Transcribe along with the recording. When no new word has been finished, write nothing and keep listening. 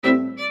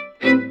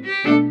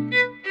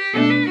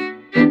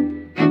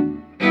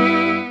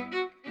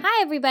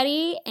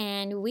everybody,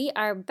 and we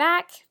are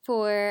back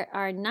for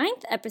our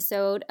 9th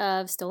episode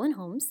of Stolen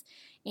Homes.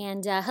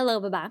 And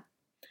hello, Baba.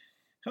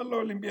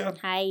 Hello, Olympia.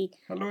 Hi.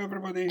 Hello,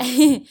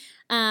 everybody.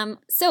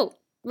 So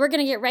we're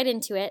going to get right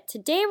into it.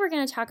 Today we're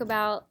going to talk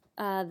about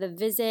the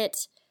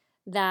visit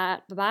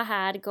that Baba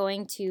had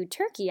going to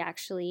Turkey,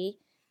 actually,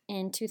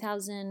 in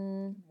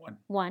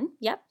 2001.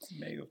 Yep.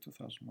 May of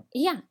 2001.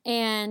 Yeah,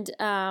 and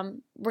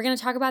we're going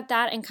to talk about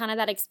that and kind of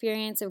that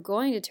experience of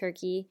going to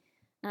Turkey,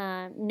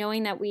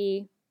 knowing that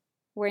we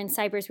were in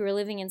Cyprus. We were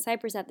living in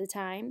Cyprus at the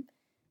time,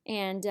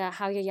 and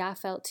how Yaya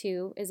felt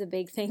too is a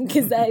big thing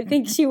because I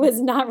think she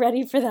was not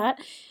ready for that.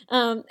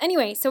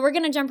 Anyway, so we're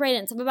going to jump right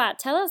in. So, Baba,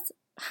 tell us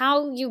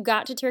how you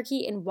got to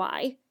Turkey and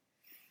why.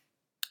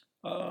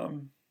 I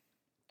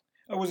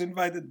was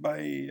invited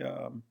by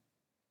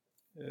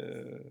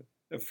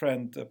a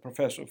friend, a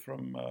professor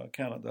from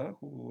Canada,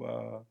 who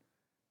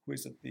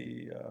is at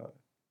the.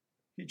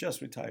 He just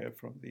retired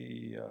from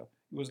the.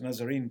 It was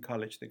Nazarene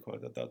College, they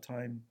called it at that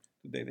time.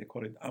 Today they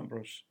call it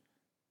Ambrose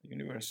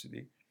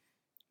University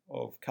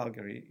of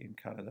Calgary in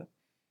Canada,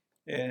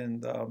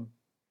 and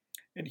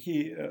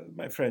he,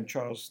 my friend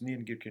Charles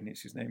Neil Girkin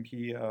is his name.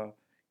 He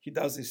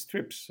does these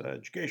trips,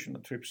 educational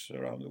trips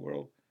around the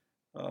world,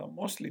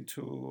 mostly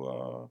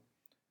to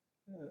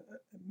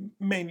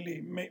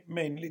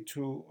mainly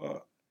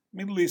to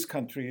Middle East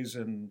countries,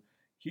 and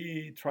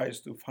he tries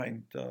to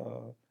find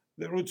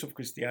the roots of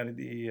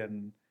Christianity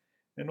and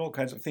all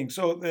kinds of things.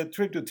 So the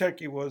trip to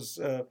Turkey was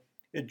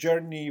a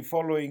journey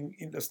following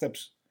in the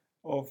steps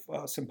of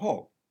St.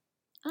 Paul.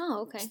 Oh,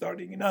 okay.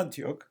 Starting in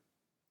Antioch,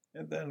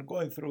 and then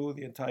going through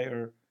the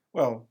entire,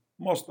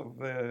 most of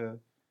the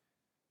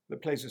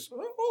places,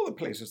 all the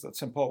places that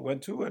St. Paul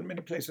went to, and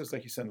many places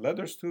that he sent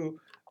letters to,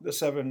 the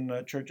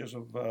 7 churches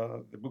of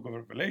the Book of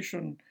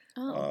Revelation,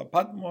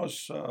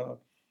 Patmos,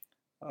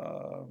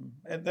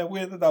 and then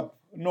we ended up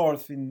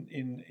north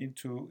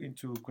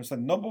into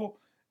Constantinople,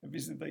 and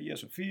visited the Hagia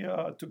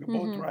Sophia, took a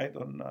boat ride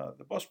on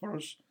the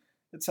Bosporus,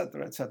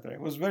 etc., etc. It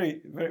was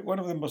very, very one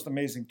of the most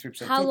amazing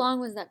trips I took. How long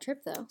was that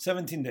trip, though?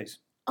 17 days.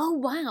 Oh,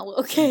 wow.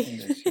 Okay.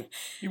 17 days, yeah.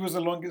 It was the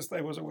longest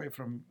I was away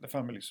from the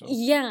family, so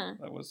yeah,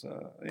 that was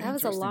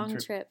a long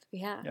trip.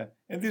 Yeah. Yeah,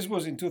 and this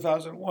was in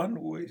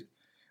 2001.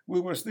 We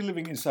were still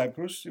living in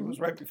Cyprus. It was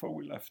right before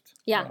we left.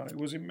 Yeah. It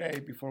was in May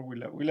before we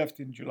left. We left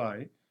in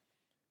July,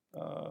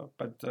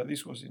 but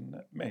this was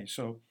in May.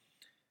 So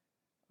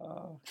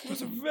it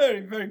was a very,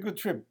 very good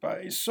trip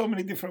in so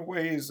many different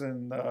ways,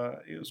 and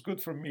it was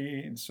good for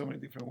me in so many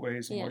different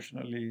ways,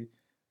 emotionally,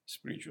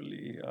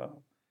 spiritually,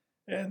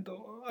 and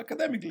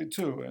academically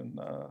too, and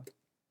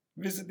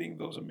visiting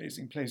those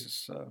amazing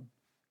places.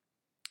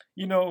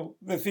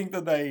 The thing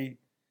that I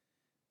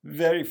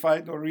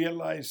verified or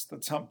realized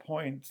at some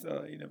point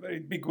in a very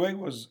big way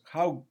was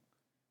how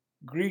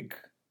Greek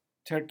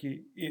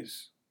Turkey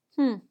is.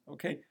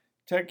 Okay,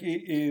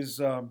 Turkey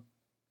is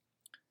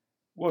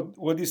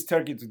what is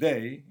Turkey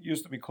today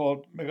used to be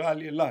called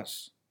Megali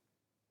Hellas,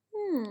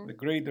 the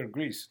Greater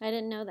Greece. I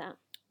didn't know that.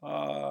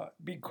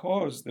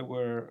 Because there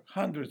were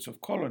hundreds of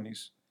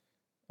colonies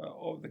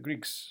of the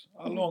Greeks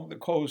along the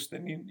coast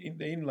and in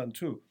the inland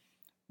too.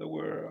 There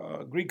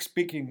were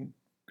Greek-speaking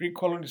Greek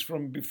colonies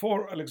from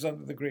before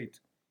Alexander the Great.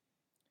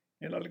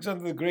 And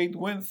Alexander the Great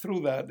went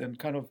through that and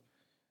kind of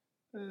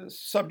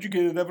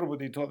subjugated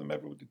everybody, told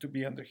everybody to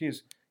be under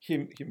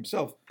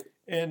himself.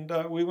 And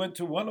we went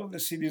to one of the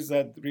cities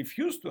that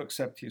refused to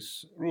accept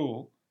his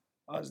rule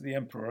as the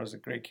emperor, as a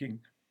great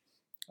king,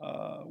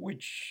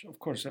 which, of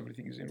course,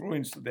 everything is in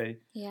ruins today.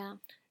 Yeah.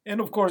 And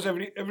of course,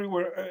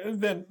 everywhere,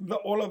 then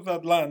all of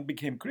that land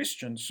became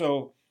Christian.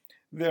 So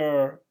there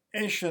are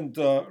ancient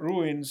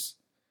ruins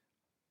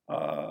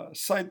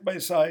side by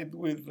side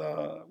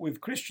with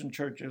Christian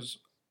churches,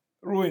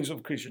 ruins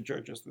of Christian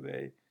churches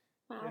today.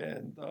 Wow.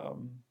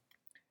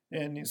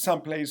 And in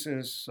some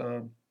places,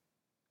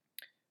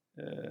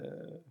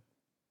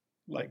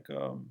 like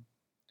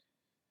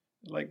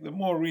the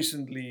more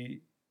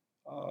recently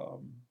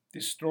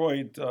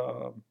destroyed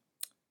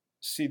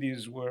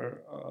cities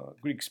where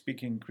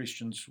Greek-speaking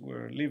Christians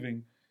were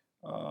living,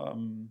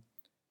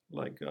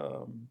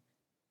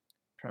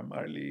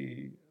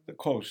 primarily the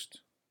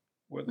coast,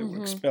 where they were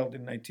expelled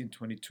in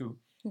 1922.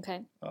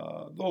 Okay.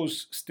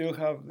 Those still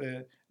have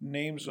the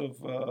names of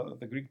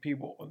the Greek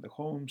people on the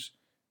homes,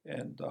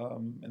 and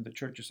the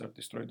churches are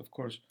destroyed, of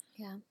course.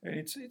 Yeah. And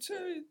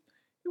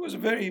it was a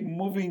very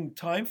moving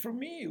time for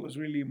me. It was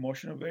really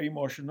emotional, very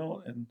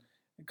emotional, and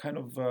kind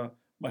of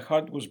my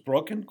heart was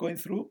broken going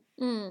through.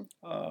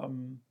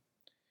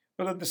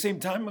 But at the same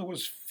time, I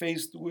was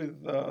faced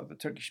with the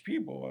Turkish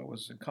people. I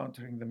was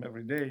encountering them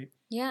every day.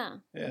 Yeah.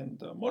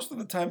 And most of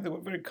the time, they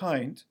were very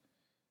kind.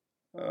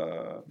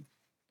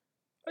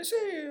 I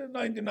say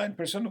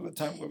 99% of the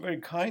time were very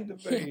kind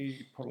and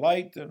very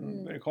polite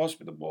and very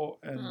hospitable.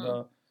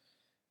 And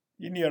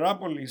in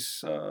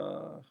Hierapolis,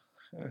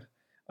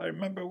 I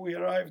remember we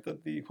arrived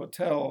at the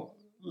hotel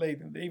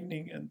late in the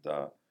evening, and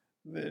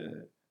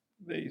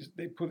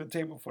they put a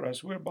table for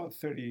us. We're about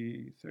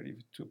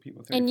 32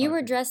 people. And you 35 were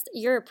people. dressed,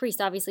 you're a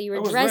priest, obviously. You I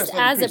were was dressed dressed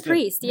like as a a priest,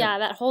 priest. yeah. Yeah,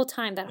 that whole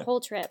time, that Yeah. whole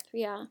trip.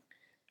 Yeah.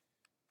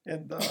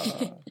 And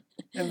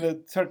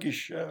the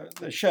Turkish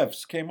the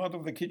chefs came out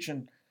of the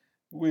kitchen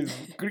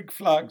with Greek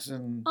flags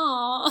and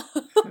Aw.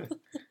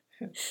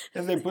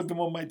 and they put them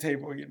on my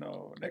table,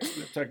 next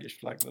to the Turkish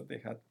flag that they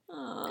had.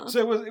 Aw.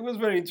 So it was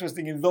very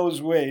interesting in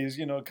those ways,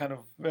 kind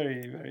of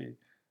very, very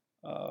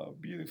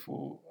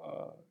beautiful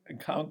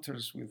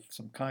encounters with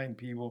some kind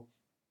people.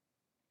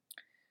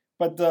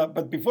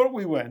 But before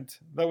we went,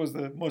 that was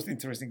the most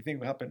interesting thing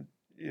that happened.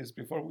 Is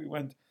before we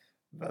went,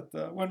 that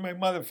when my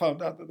mother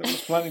found out that I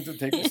was planning to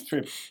take this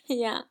trip,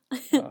 Yeah.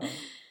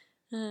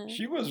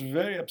 she was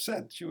very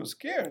upset. She was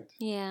scared.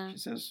 Yeah. She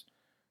says,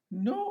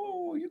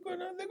 "No,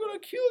 they're gonna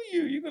kill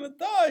you. You're gonna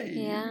die."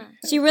 Yeah.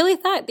 She really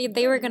thought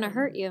they were going to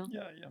hurt you.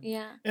 Yeah, yeah.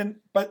 Yeah.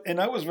 And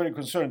I was very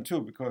concerned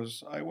too,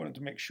 because I wanted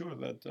to make sure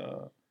that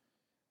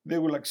they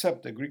will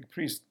accept a Greek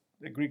priest,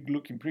 a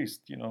Greek-looking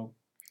priest,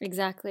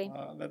 Exactly.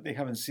 that they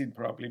haven't seen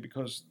probably,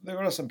 because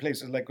there are some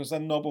places like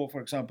Constantinople, for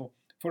example.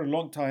 For a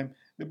long time,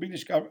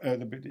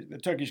 the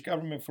Turkish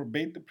government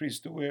forbade the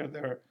priests to wear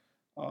their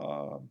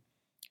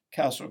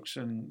cassocks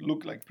and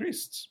look like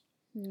priests.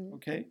 Mm.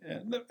 Okay,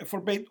 and they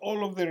forbade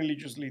all of the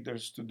religious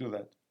leaders to do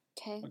that.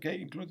 Okay.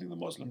 Okay, including the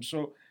Muslims.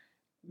 So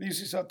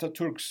this is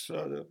Ataturk's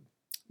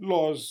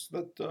laws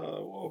that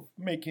of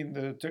making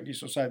the Turkish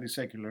society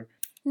secular,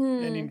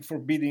 and in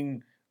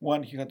forbidding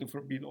one, he had to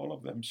forbid all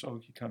of them. So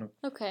he kind of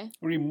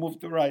removed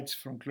the rights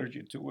from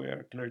clergy to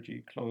wear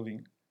clergy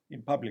clothing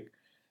in public.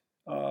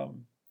 So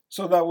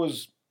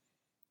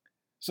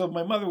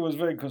my mother was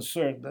very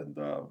concerned,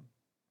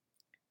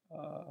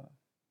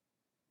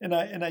 and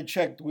I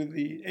checked with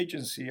the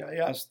agency. I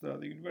asked the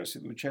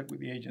university to check with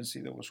the agency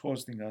that was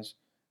hosting us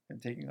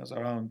and taking us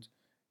around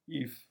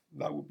if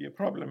that would be a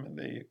problem, and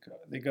they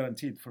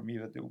guaranteed for me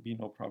that there would be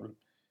no problem.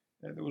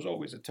 There was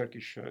always a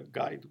Turkish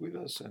guide with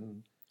us,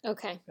 and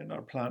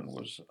our plan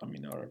was,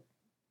 our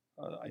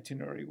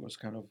itinerary was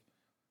kind of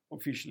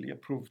officially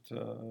approved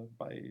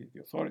by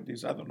the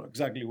authorities. I don't know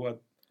exactly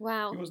what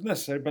it was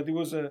necessary, but it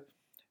was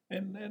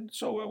and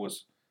so I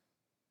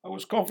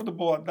was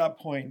comfortable at that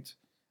point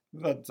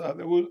that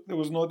there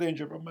was no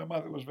danger, but my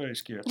mother was very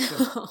scared.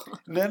 So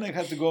then I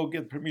had to go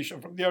get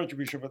permission from the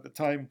Archbishop at the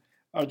time,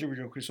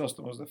 Archbishop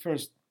Chrysostomos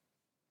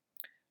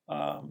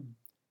I,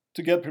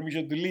 to get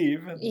permission to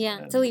leave.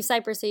 To leave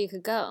Cyprus so you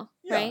could go,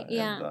 right?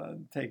 Yeah.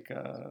 And take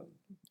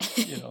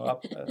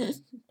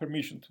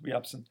permission to be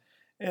absent.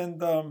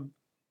 And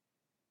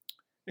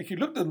he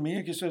looked at me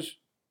and he says,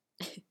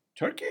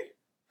 "Turkey?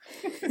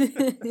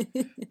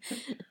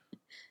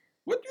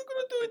 What are you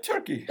going to do in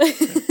Turkey?"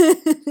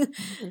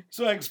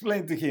 So I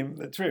explained to him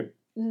the trip,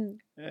 and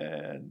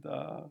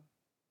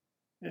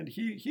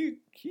he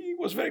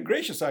was very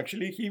gracious.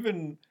 Actually, he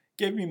even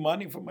gave me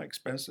money for my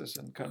expenses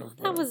and kind of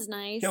that was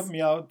nice. Helped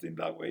me out in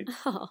that way.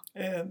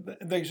 And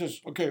then he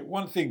says, "Okay,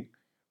 one thing,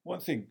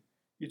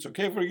 it's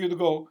okay for you to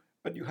go,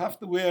 but you have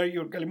to wear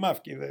your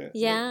galimafki, the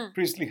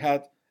priestly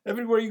hat,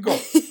 everywhere you go."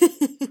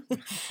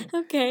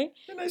 Okay.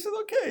 And I said,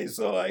 "Okay."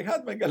 So I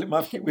had my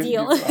galimafki with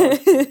Deal. me.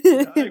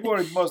 I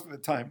wore it most of the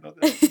time, not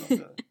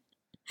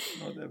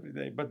every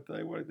day, but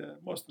I wore it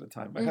most of the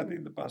time. I had it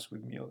in the bus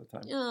with me all the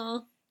time.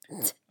 Oh.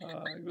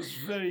 It was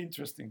very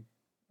interesting.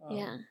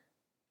 Yeah.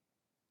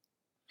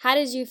 How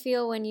did you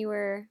feel when you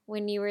were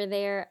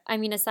there? I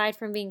mean, aside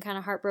from being kind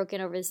of heartbroken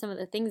over some of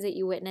the things that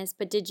you witnessed,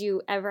 but did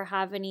you ever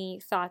have any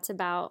thoughts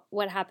about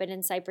what happened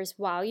in Cyprus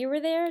while you were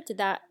there? Did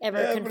that ever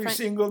Every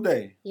single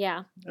day.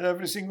 Yeah.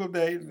 Every single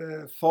day,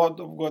 the thought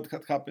of what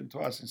had happened to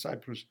us in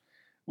Cyprus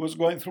was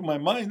going through my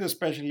mind,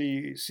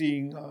 especially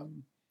seeing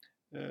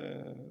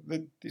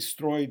the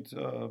destroyed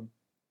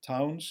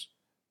towns,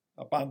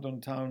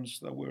 abandoned towns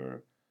that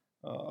were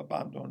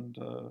abandoned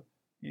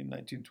in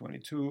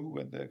 1922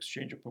 when the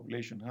exchange of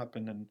population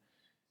happened,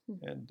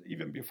 and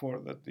even before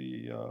that,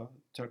 the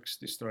Turks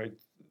destroyed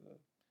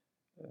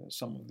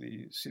some of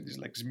the cities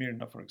like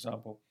Smyrna, for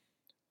example.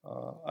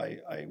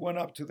 I went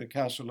up to the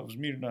castle of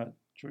Smyrna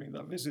during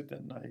that visit,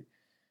 and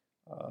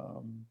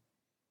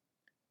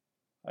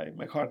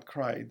my heart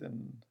cried,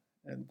 and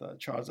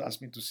Charles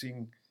asked me to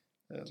sing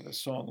the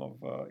song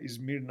of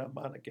Smyrna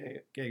Mana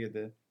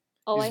Gegede.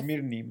 I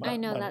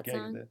know that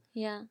song.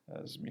 Yeah.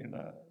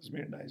 Smyrna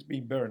is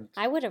being burned.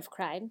 I would have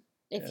cried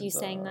if you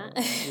sang that.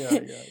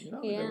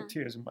 There were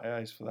tears in my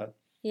eyes for that.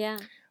 Yeah.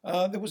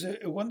 There was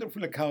a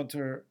wonderful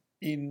encounter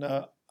in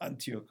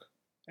Antioch,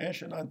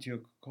 ancient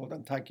Antioch, called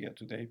Antakya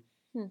today.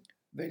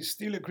 There's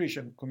still a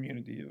Christian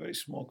community, a very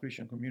small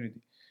Christian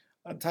community.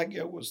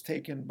 Antakya was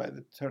taken by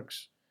the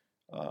Turks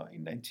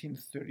in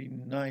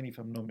 1939, if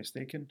I'm not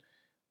mistaken,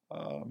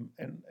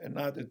 and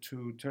added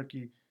to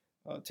Turkey,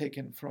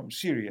 taken from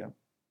Syria.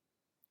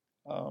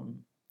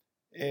 And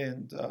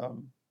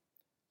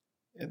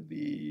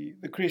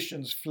the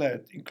Christians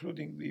fled,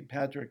 including the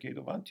Patriarchate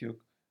of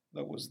Antioch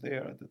that was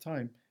there at the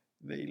time.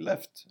 They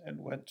left and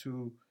went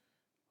to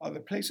other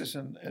places,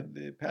 and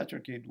the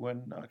Patriarchate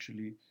went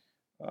actually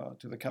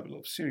to the capital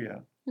of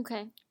Syria.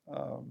 Okay.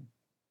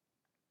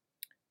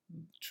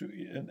 to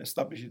and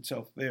establish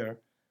itself there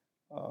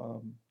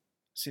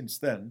since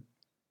then.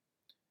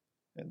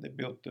 And they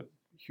built a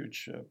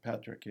huge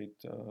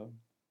patriarchate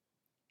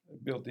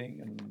building,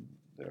 and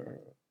they're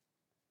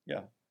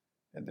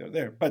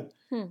there. But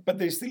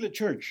there's still a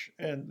church,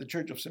 and the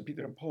Church of St.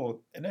 Peter and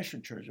Paul, an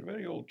ancient church, a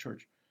very old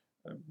church,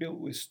 built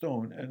with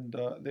stone. And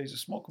there's a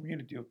small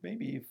community of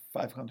maybe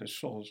 500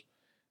 souls.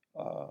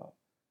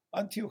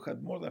 Antioch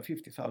had more than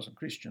 50,000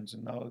 Christians,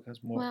 and now it has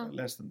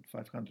less than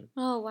 500.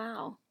 Oh,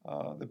 wow.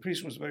 The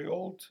priest was very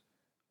old,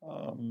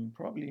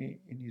 probably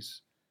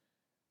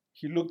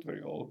he looked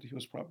very old. He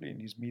was probably in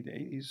his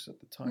mid-80s at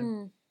the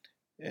time,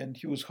 and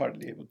he was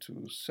hardly able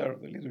to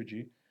serve the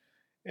liturgy.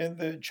 And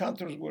the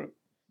chanters were,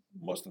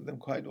 most of them,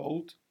 quite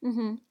old.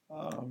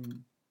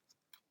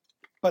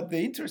 But the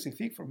interesting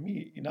thing for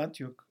me in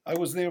Antioch, I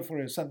was there for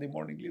a Sunday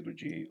morning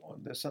liturgy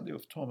on the Sunday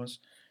of Thomas,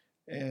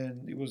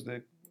 and it was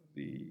the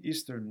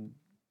Eastern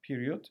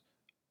period,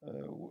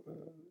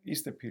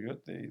 Easter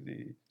period,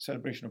 the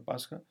celebration of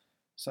Pascha,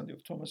 Sunday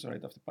of Thomas,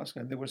 right after Pascha,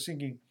 and they were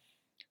singing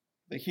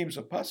the hymns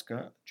of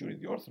Pascha during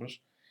the Orthros,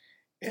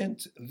 and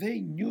they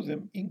knew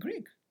them in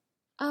Greek.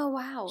 Oh,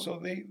 wow. So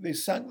they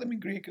sang them in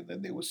Greek, and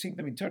then they would sing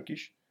them in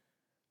Turkish.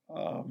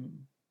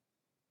 Can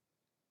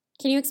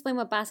you explain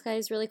what Pascha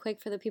is really quick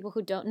for the people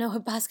who don't know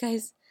what Pascha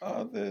is?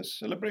 The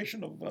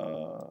celebration of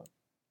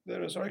the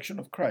resurrection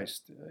of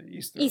Christ,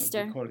 Easter, as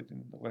we call it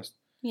in the West.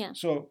 Yeah.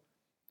 So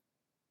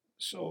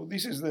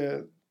this is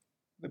the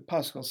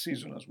Paschal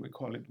season, as we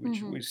call it,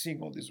 which we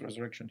sing all these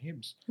resurrection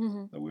hymns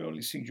that we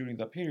only sing during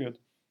that period.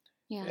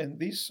 Yeah. And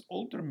these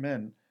older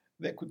men,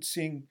 they could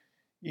sing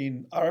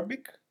in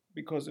Arabic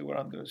because they were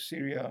under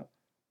Syria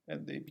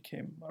and they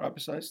became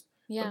Arabicized.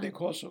 Yeah. But they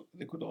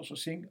could also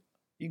sing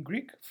in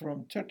Greek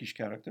from Turkish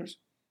characters.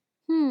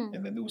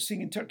 And then they would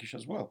sing in Turkish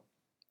as well.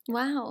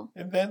 Wow.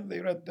 And then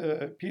they read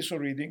the Epistle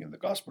reading and the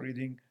Gospel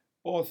reading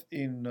both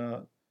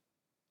in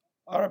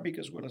Arabic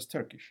as well as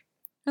Turkish.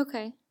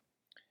 Okay.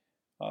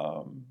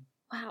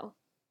 Wow.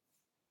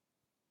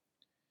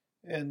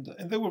 And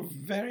they were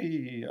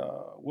very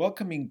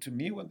welcoming to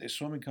me when they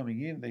saw me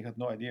coming in. They had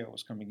no idea I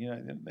was coming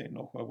in. They didn't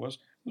know who I was.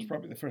 It was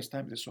probably the first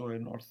time they saw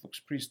an Orthodox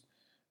priest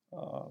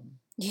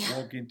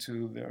walk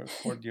into their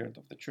courtyard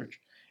of the church.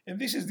 And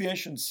this is the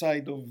ancient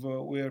site of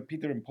where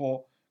Peter and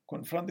Paul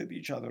confronted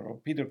each other, or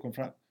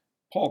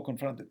Paul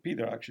confronted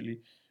Peter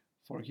actually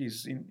for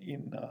his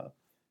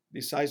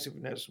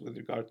decisiveness with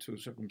regard to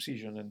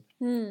circumcision,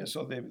 and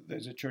so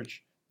there's a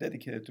church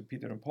dedicated to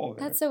Peter and Paul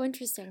there. That's so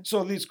interesting.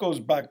 So this goes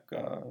back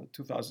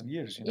 2,000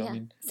 years, Yeah, I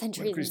mean,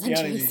 centuries.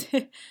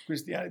 When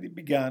Christianity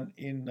began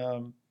in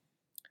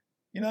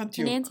Antioch.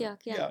 In Antioch,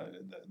 yeah.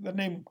 The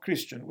name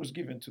Christian was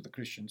given to the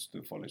Christians, to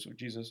the followers of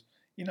Jesus,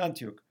 in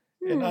Antioch.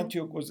 And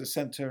Antioch was the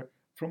center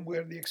from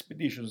where the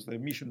expeditions, the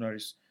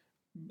missionaries,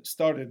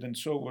 started, and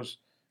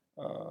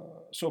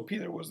so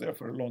Peter was there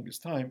for the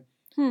longest time,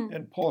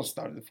 and Paul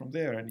started from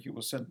there, and he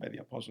was sent by the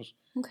apostles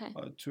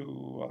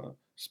to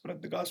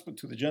spread the gospel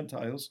to the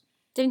Gentiles.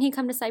 Didn't he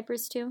come to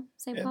Cyprus too,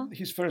 St. Paul?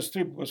 His first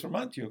trip was from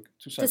Antioch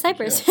to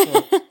Cyprus. To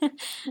Cyprus.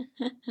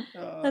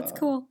 Yeah. That's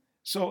cool.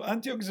 So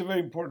Antioch is a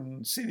very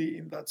important city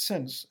in that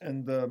sense,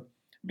 and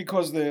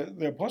because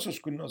the apostles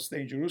could not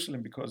stay in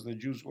Jerusalem because the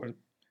Jews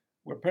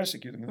were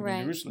persecuting them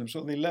in Jerusalem,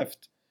 so they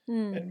left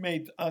and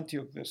made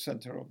Antioch the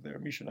center of their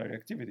missionary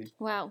activity.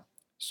 Wow.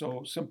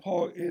 So St.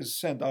 Paul is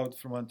sent out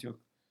from Antioch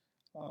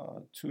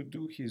to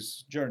do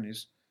his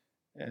journeys,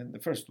 and the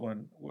first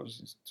one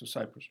was to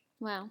Cyprus.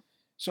 Wow.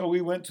 So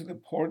we went to the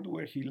port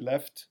where he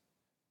left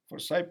for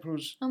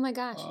Cyprus. Oh my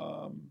gosh.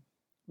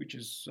 Which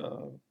is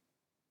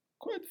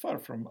quite far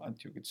from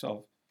Antioch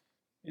itself.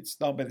 It's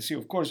down by the sea.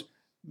 Of course,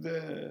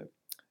 the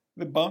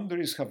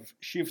boundaries have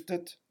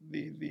shifted.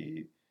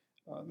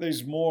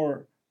 There's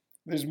more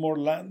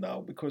land now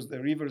because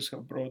the rivers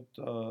have brought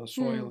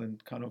soil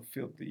and kind of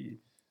filled the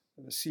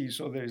sea.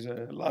 So there's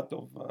a lot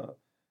of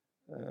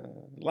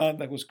land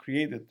that was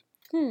created.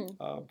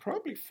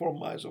 Probably 4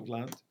 miles of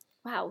land.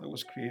 Wow. That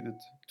was created,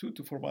 2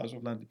 to 4 miles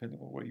of land, depending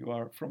on where you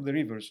are, from the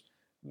rivers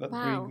that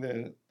bring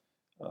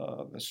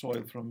the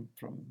soil from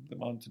the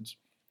mountains.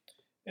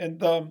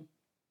 And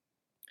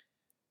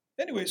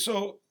anyway,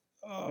 so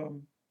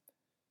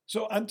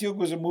Antioch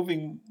was a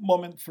moving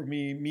moment for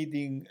me,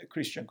 meeting a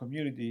Christian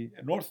community,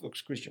 an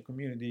Orthodox Christian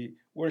community,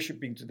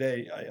 worshiping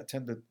today. I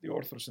attended the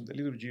Orthros and the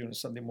liturgy on a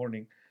Sunday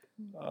morning,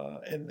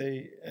 and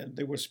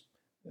they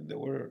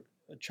were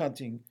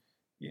chanting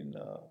in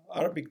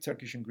Arabic,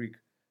 Turkish, and Greek,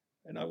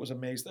 and I was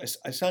amazed.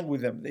 I sang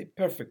with them. They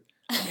perfect.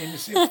 I mean,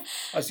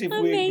 as if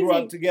we grew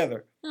up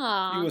together.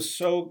 Aww. It was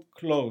so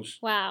close.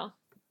 Wow.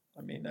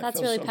 I mean, that's I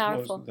felt really so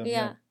powerful. Close to them,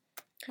 Yeah.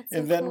 That's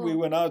and so then cool. we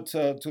went out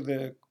to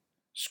the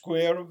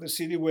square of the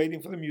city,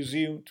 waiting for the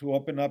museum to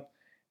open up,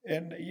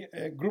 and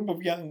a group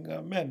of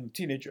young men,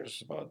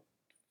 teenagers, about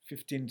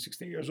 15,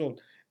 16 years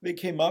old, they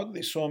came out.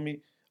 They saw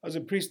me as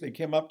a priest. They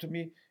came up to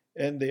me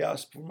and they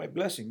asked for my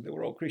blessing. They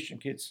were all Christian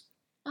kids.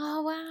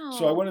 Oh wow.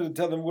 So I wanted to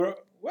tell them, why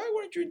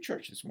weren't weren't you in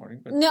church this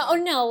morning? But,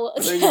 No.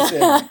 but then you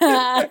said,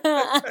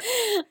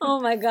 Oh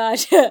my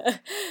gosh.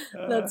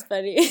 That's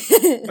funny.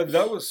 but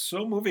that was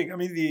so moving. I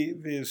mean,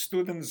 the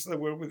students that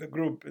were with the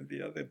group and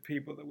the other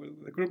people that were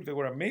with the group, they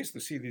were amazed to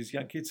see these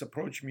young kids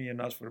approach me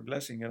and ask for a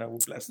blessing, and I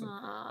would bless them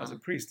as a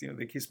priest.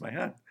 They kissed my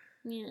hand.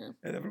 Yeah.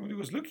 And everybody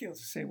was looking and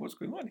saying, "What's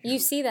going on here?" You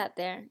see that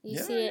there. You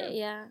see it,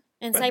 yeah.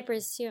 And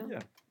Cyprus too.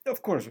 Yeah,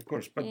 of course.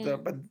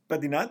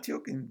 But in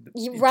Antioch, in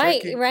right,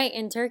 Turkey, right,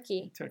 in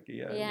Turkey. Turkey,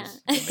 Yeah.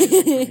 It was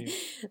amazing for me.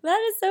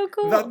 That is so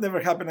cool. That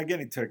never happened again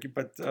in Turkey,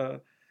 but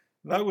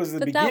that was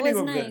the beginning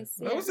of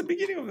that was the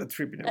beginning of the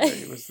trip in a way.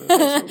 It was that's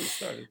where we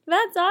started.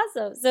 That's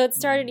awesome. So it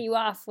started you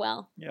off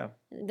well. Yeah.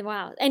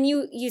 Wow. And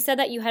you said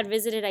that you had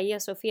visited Hagia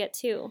Sophia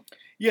too.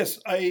 Yes,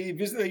 I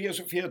visited Hagia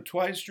Sophia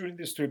twice during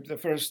this trip. The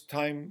first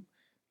time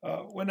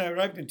when I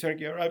arrived in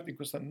Turkey, I arrived in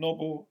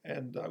Constantinople,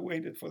 and I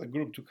waited for the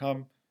group to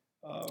come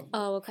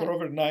for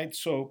overnight.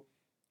 So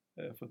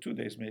for 2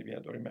 days maybe, I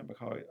don't remember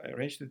how I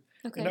arranged it.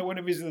 Okay. And I went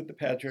and visited the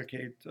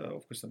Patriarchate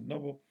of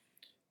Constantinople.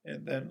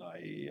 And then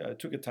I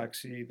took a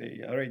taxi.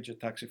 They arranged a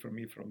taxi for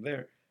me from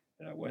there.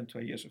 And I went to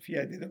Hagia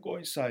Sophia. I didn't go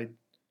inside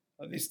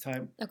this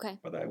time. Okay.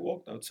 But I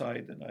walked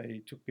outside and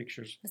I took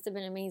pictures. Must have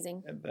been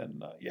amazing. And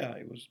then,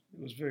 it was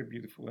very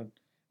beautiful and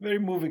very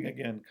moving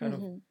again. Kind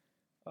of,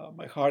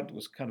 my heart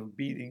was kind of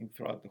beating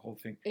throughout the whole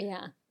thing.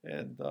 Yeah.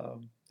 And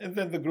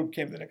then the group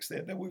came the next day.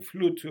 And then we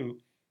flew to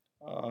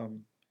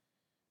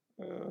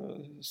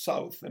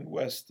south and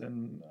west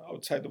and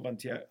outside of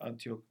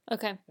Antioch.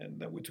 Okay. And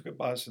then we took a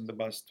bus, and the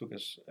bus took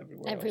us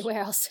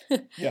everywhere else.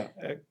 Yeah,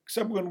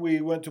 except when we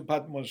went to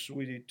Patmos,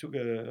 we took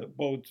a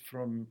boat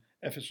from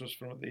Ephesus,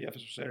 from the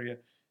Ephesus area,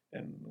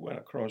 and went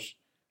across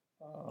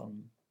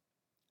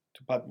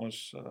to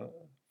Patmos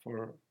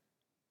for,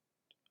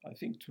 I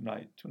think, 2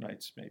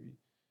 nights maybe,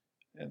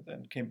 and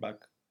then came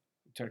back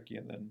to Turkey,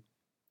 and then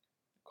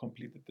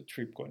completed the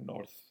trip going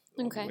north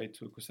all the way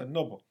to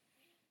Constantinople.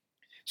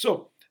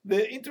 So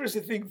the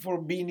interesting thing for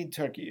being in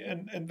Turkey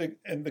and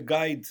the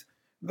guide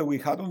that we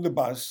had on the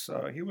bus,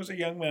 he was a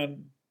young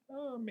man,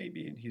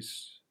 maybe in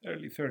his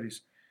early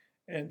 30s,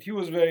 and he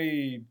was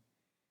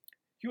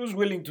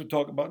willing to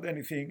talk about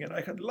anything, and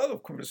I had a lot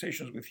of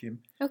conversations with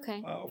him.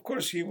 Okay. Of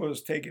course, he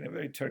was taking a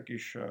very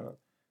Turkish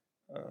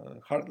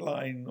hard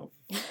line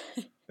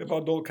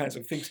about all kinds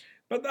of things,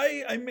 but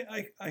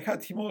I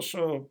had him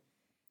also.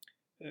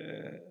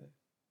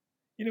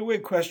 In a way,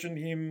 questioned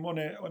him on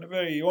a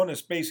very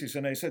honest basis,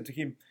 and I said to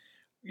him,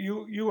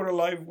 "You were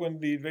alive when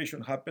the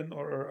invasion happened,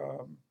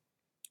 or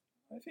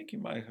I think he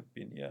might have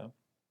been. Yeah,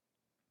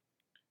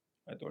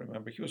 I don't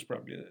remember. He was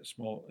probably a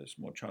small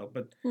child.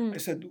 But I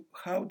said,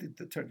 how did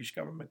the Turkish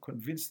government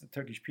convince the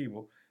Turkish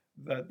people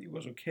that it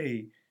was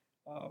okay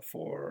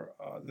for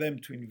them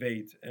to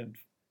invade and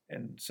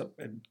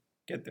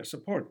get their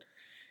support?"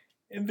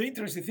 And the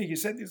interesting thing he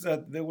said is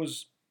that there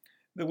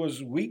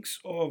was weeks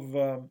of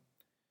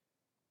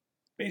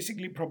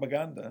basically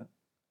propaganda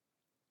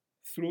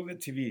through the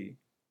TV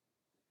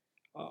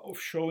of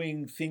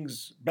showing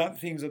bad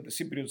things that the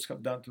Cypriots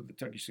have done to the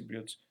Turkish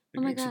Cypriots,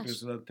 the Greek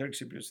Cypriots, the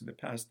Turkish Cypriots in the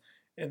past,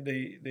 and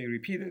they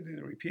repeated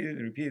every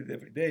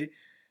day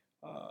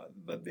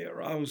that they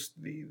aroused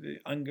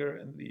the anger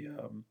and the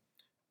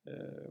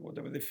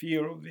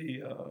fear of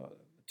the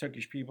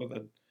Turkish people,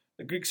 that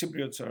the Greek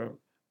Cypriots are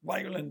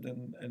violent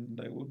and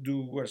they will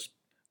do worse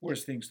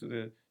things to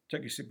the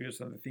Turkish Cypriots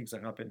than the things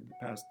that happened in the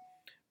past.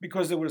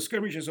 Because there were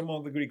skirmishes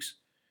among the Greeks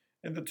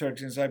and the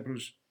Turks in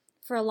Cyprus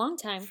for a long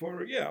time.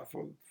 For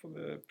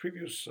the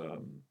previous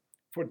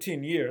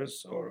 14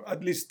 years, or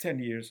at least 10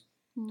 years,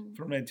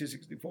 from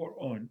 1964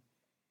 on,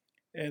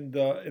 and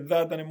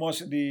that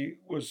animosity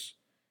was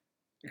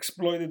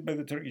exploited by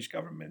the Turkish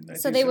government. In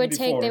so they would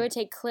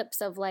take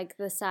clips of like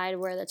the side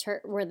where the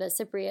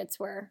Cypriots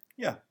were.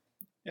 Yeah.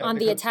 On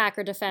the attack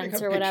or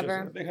defense or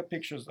whatever. They have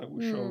pictures that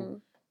would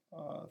show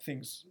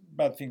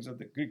bad things that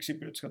the Greek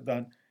Cypriots had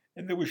done.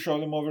 And they would show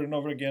them over and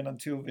over again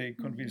until they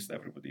convinced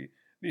everybody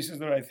this is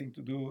the right thing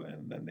to do,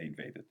 and then they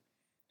invaded.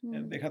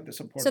 And they had the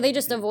support. So they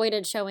just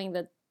avoided showing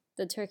the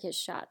Turkish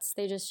shots.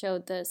 They just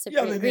showed the Cypriot.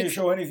 Yeah, they didn't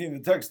show anything the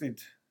Turks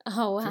did.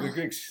 Oh, wow. To the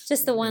Greeks.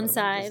 Just the one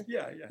side.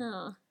 Yeah.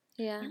 Oh,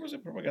 yeah. He was a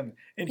propaganda.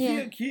 And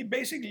he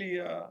basically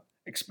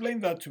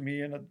explained that to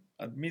me and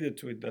admitted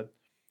to it that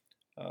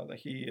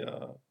he...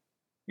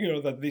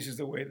 that this is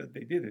the way that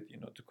they did it,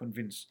 to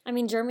convince. I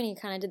mean, Germany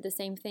kind of did the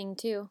same thing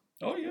too.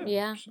 Oh, yeah.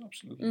 Yeah.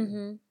 Absolutely.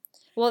 Mm-hmm.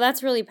 Well,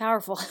 that's really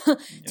powerful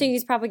to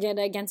use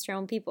propaganda against your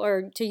own people,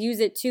 or to use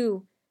it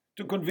to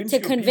convince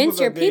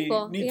your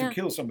people they need to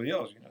kill somebody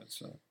else.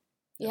 It's,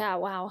 yeah.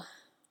 Wow.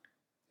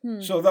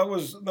 So that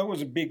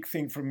was a big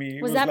thing for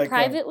me. Was that like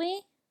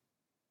privately?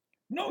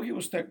 No, he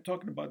was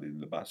talking about it in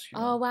the bus.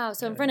 Oh, wow.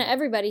 So in front of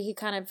everybody, he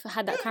kind of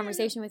had that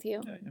conversation with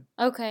you.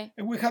 Yeah. Okay.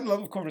 And we had a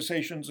lot of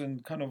conversations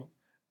and kind of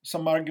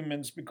some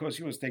arguments because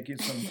he was taking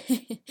some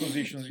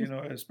positions,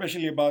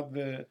 especially about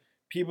the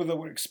people that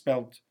were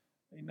expelled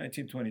in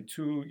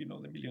 1922, the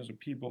millions of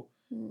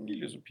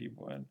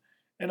people.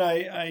 And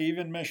I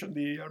even mentioned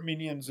the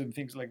Armenians and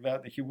things like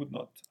that he would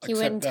not accept. He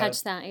wouldn't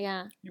touch that,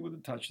 yeah. He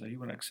wouldn't touch that. He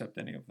wouldn't accept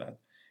any of that.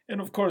 And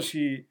of course,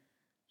 he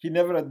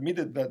never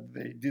admitted that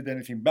they did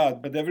anything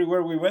bad. But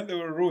everywhere we went, there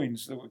were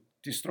ruins. There were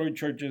destroyed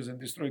churches and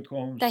destroyed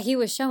homes. That he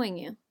was showing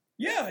you.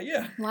 Yeah,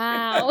 yeah.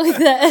 Wow.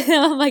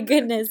 Oh my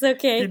goodness.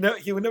 Okay.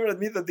 He would never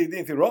admit that they did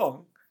anything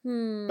wrong.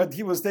 But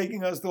he was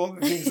taking us to all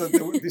the things that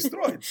they were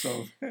destroyed.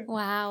 So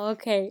wow.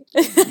 Okay.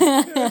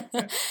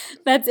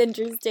 That's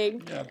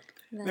interesting. Yeah.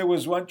 There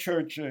was one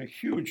church, a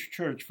huge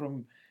church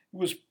it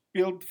was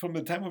built from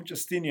the time of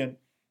Justinian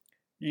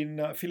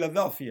in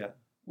Philadelphia,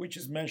 which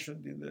is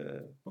mentioned in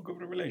the Book of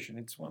Revelation.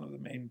 It's one of the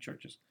main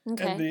churches.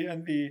 Okay.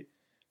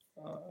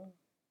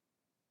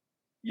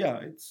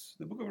 It's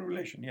the Book of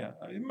Revelation. Yeah,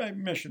 I might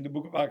mention the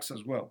Book of Acts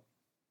as well.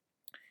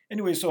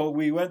 Anyway, so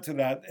we went to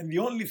that, and the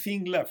only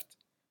thing left,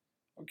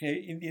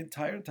 in the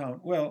entire town,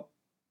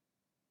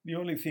 the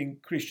only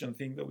Christian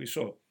thing that we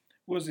saw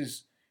was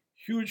this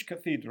huge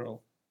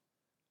cathedral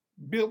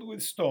built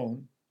with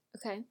stone.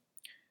 Okay.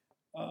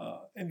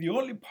 And the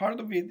only part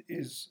of it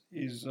is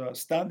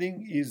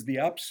standing is the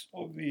apse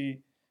of the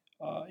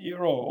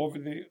eero over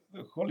the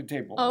holy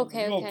table,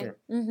 okay. the altar.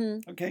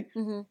 Mm-hmm. Okay.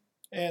 Mm-hmm.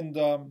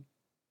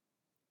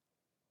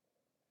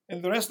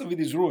 And the rest of it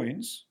is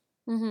ruins.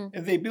 Mm-hmm.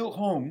 And they built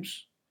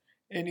homes,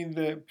 and in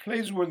the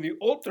place where the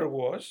altar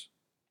was,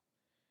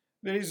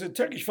 there is a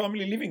Turkish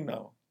family living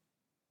now.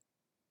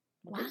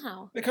 Okay?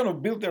 Wow. They kind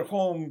of built their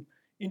home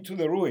into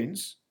the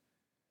ruins,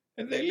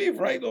 and they live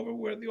right over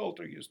where the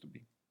altar used to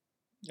be.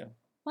 Yeah.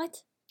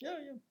 What? Yeah,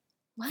 yeah.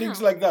 Wow.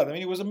 Things like that. I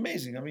mean, it was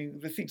amazing. I mean,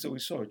 the things that we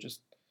saw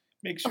just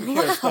makes your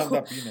hair stand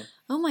up,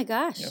 Oh my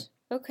gosh. Yeah.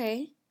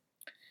 Okay.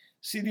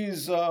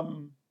 Cities,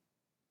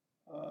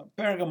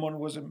 Pergamon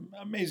was an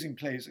amazing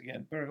place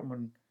again.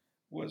 Pergamon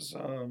was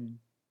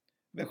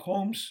the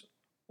homes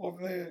of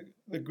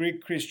the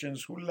Greek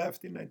Christians who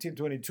left in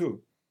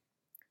 1922.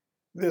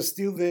 They're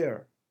still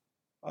there.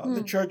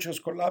 The church has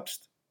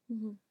collapsed,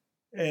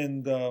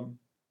 and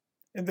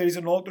there is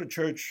an older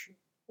church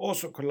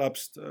also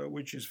collapsed,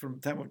 which is from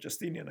the time of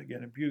Justinian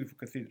again, a beautiful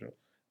cathedral.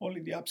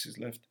 Only the apse is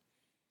left.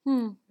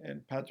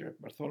 And Patriarch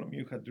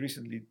Bartholomew had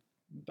recently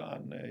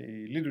done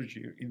a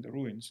liturgy in the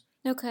ruins.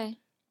 Okay.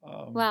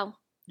 Wow.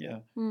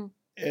 Yeah.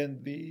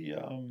 And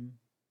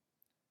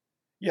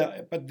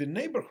but the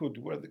neighborhood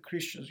where the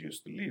Christians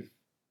used to live,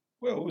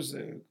 it was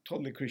a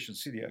totally Christian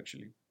city,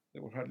 actually.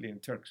 There were hardly any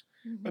Turks.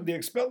 But they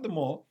expelled them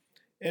all,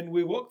 and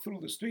we walked through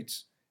the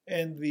streets,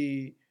 and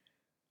the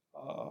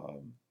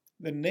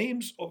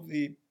names of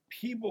the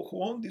people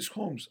who own these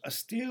homes are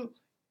still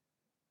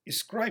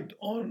inscribed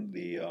on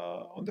the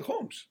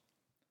homes.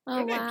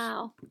 Oh,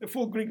 wow. The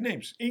full Greek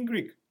names, in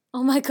Greek.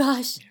 Oh, my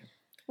gosh.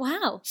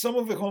 Wow. Some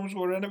of the homes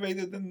were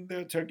renovated and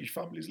there are Turkish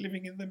families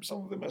living in them.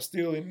 Some of them are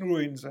still in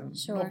ruins and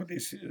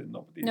nobody's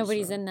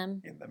in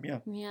them.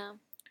 Yeah.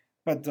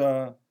 But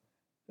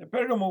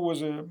Pergamon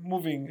was a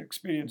moving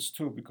experience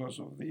too because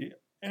of the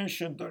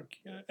ancient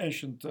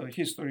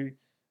history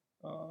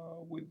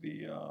with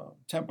the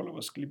Temple of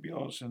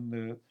Asclepios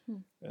and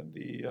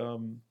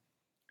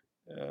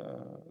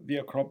the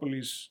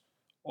Acropolis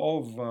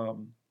of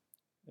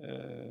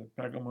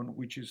Pergamon,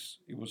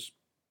 it was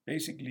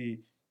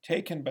basically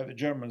taken by the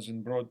Germans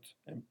and brought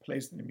and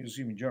placed in a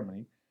museum in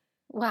Germany.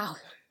 Wow.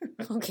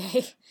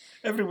 Okay.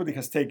 Everybody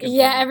has taken.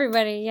 Yeah,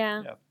 everybody.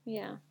 Yeah.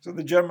 Yeah. So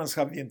the Germans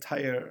have the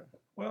entire,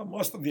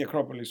 most of the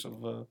Acropolis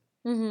of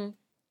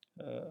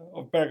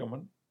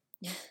Pergamon.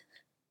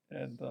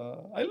 And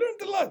I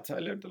learned a lot. I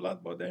learned a lot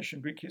about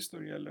ancient Greek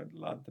history. I learned a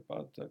lot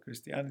about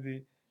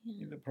Christianity.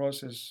 In the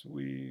process,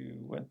 we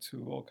went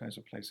to all kinds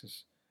of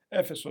places.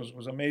 Ephesus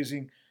was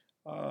amazing.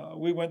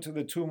 We went to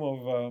the tomb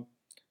of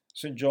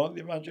St. John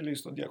the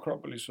Evangelist on the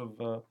Acropolis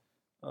of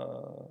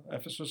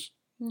Ephesus.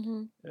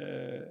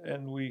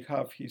 And we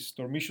have his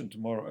Dormition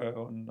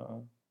tomorrow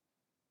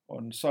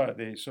on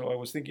Saturday. So I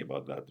was thinking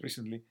about that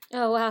recently.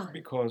 Oh, wow.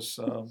 Because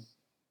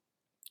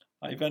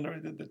I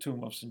venerated the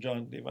tomb of St.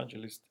 John the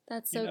Evangelist.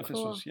 That's so Ephesus,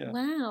 cool. Yeah.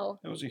 Wow.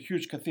 There was a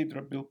huge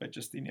cathedral built by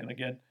Justinian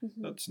again.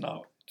 That's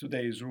now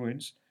today's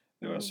ruins.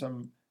 There are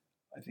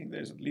I think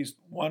there's at least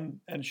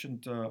one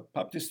ancient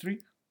baptistry.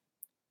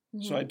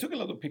 So I took a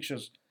lot of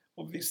pictures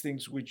of these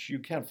things which you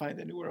can't find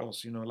anywhere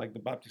else, like the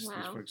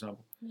baptistries, for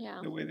example.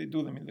 Yeah. The way they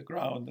do them in the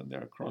ground and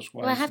they're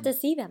crosswise. Well, I have to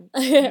see them.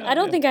 I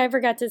don't think I ever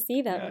got to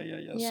see them.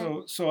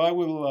 Yeah. So I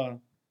will,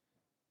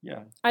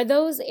 Are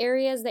those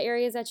areas the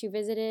areas that you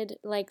visited,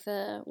 like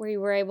where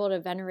you were able to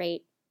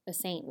venerate a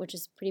saint, which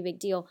is a pretty big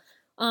deal?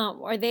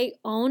 Are they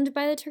owned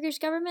by the Turkish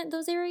government,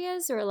 those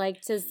areas? Or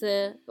does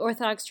the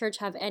Orthodox Church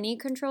have any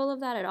control of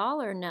that at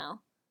all, or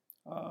no?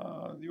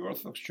 The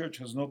Orthodox Church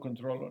has no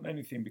control on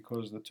anything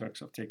because the Turks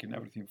have taken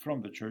everything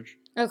from the church.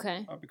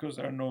 Okay. Because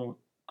there are no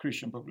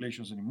Christian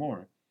populations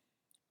anymore.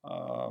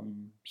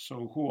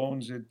 So who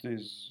owns it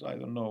is, I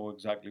don't know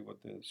exactly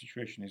what the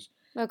situation is.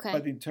 Okay.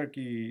 But in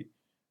Turkey,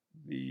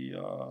 the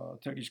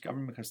Turkish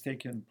government has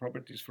taken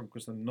properties from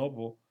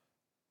Constantinople,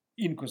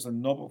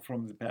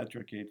 from the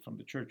Patriarchate, from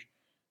the church.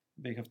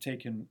 They have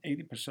taken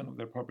 80% of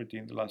their property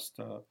in the last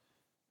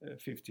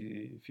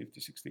 50,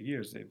 60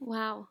 years.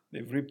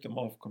 They've ripped them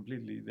off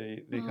completely.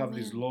 They have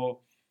this law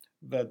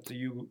that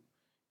you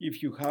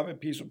if you have a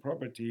piece of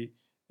property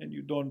and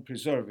you don't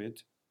preserve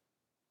it,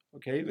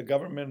 okay, the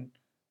government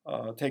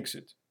takes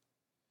it.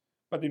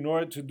 But in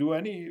order to do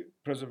any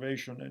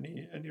preservation,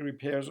 any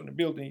repairs on a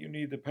building, you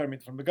need a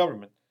permit from the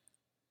government.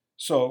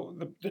 So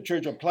the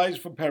church applies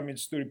for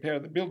permits to repair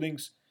the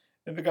buildings,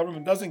 and the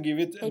government doesn't give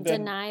it. They and then,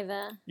 deny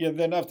the. Yeah,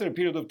 then after a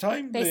period of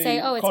time, They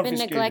say, "Oh, it's been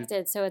confiscate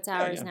neglected, so it's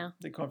ours yeah, now."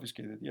 They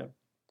confiscate it. Yeah,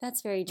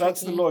 That's very tricky.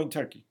 that's the law in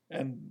Turkey,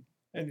 and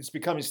it's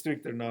becoming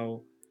stricter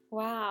now.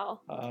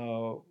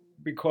 Wow.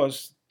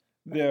 Because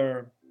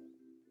they're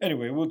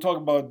anyway. We'll talk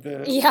about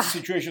the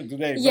situation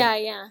today. But,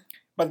 yeah.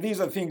 But these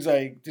are things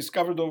I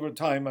discovered over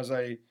time as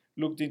I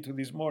looked into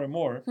this more and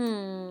more.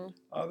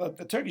 That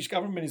the Turkish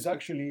government is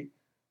actually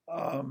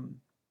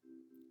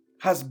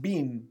has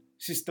been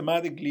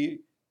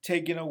systematically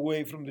taking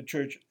away from the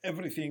church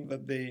everything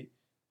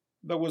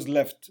that was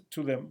left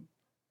to them,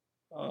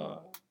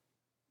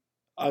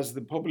 as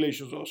the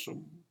population was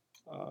also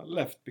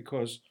left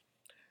because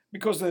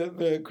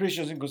the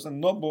Christians in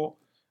Constantinople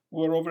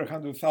were over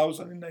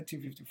 100,000 in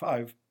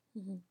 1955,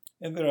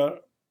 and there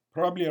are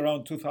probably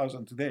around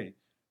 2,000 today.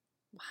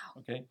 Wow.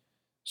 Okay,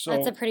 so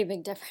that's a pretty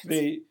big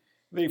difference.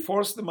 They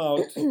forced them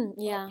out.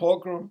 Yeah.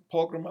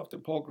 Pogrom after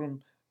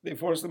pogrom. They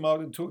forced them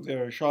out and took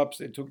their shops.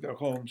 They took their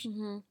homes.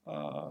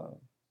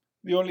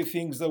 The only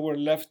things that were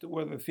left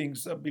were the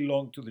things that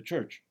belonged to the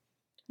church.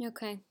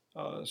 Okay.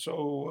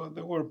 So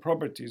there were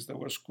properties, there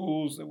were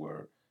schools, there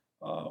were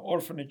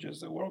orphanages,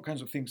 there were all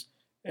kinds of things.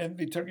 And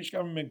the Turkish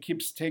government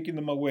keeps taking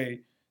them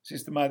away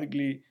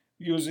systematically,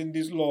 using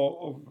this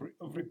law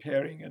of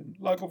repairing and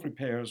lack of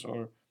repairs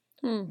or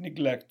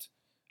neglect,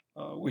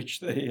 which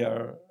they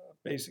are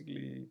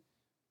basically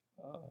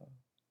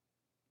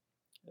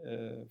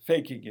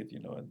faking it,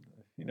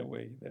 in a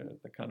way.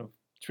 They're kind of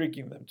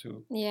tricking them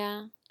to.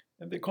 Yeah.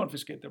 And they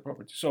confiscate their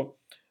property. So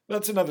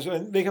that's another. So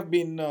they have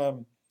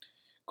been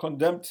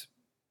condemned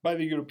by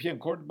the European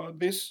Court about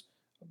this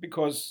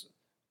because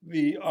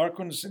the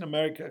archons in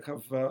America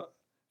have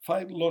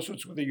filed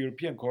lawsuits with the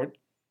European Court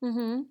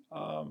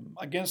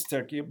against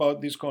Turkey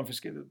about these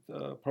confiscated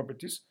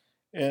properties.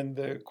 And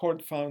the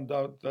court found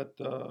out that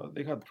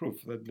they had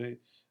proof that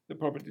the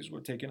properties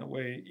were taken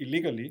away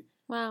illegally.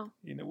 Wow.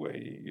 In a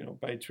way,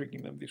 by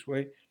tricking them this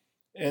way.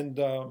 And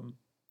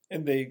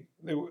the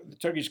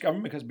Turkish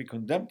government has been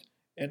condemned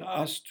and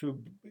asked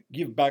to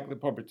give back the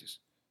properties.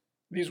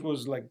 This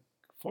was like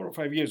 4 or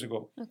 5 years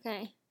ago.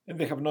 Okay. And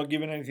they have not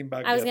given anything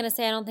back I was going to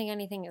say, I don't think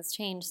anything has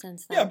changed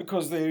since then. Yeah,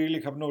 because they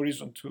really have no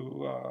reason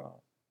to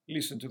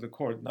listen to the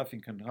court.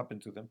 Nothing can happen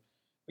to them.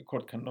 The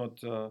court cannot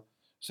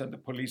send the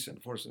police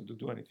and force them to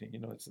do anything.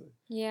 The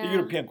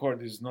European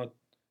Court has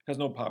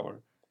no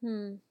power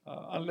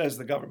unless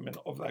the government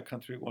of that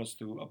country wants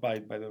to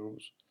abide by the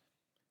rules.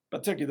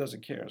 But Turkey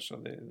doesn't care, so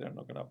they're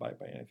not going to abide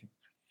by anything.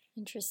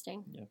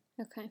 Interesting. Yeah.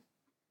 Okay.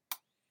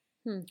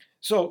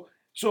 So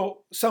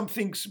some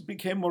things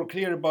became more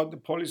clear about the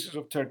policies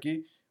of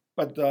Turkey,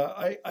 but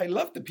I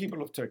love the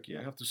people of Turkey,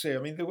 I have to say. I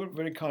mean, they were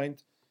very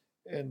kind,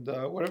 and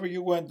wherever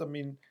you went, I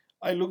mean,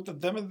 I looked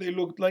at them and they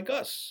looked like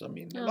us. I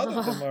mean, a lot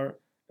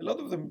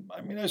of them.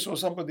 I mean, I saw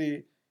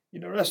somebody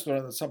in a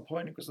restaurant at some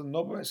point because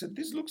I said,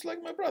 "This looks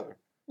like my brother."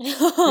 He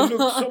looked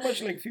so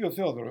much like Theo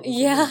Theodore.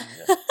 Yeah.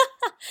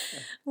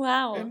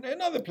 Wow. And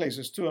other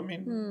places too. I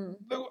mean,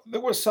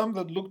 there were some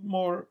that looked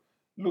more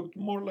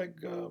like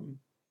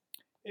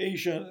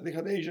Asian. They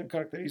had Asian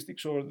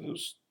characteristics or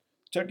those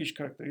Turkish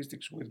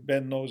characteristics with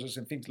bent noses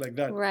and things like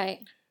that.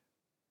 Right.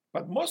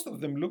 But most of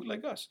them look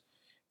like us,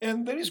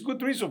 and there is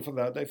good reason for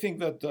that. I think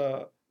that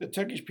the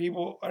Turkish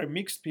people are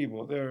mixed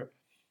people. They're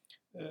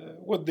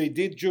what they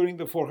did during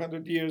the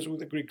 400 years with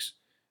the Greeks.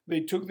 They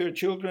took their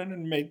children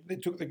and they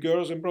took the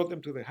girls and brought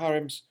them to the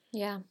harems.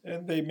 Yeah.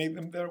 And they made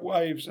them their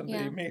wives, and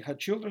they had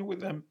children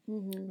with them.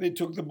 They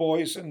took the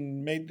boys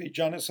and made the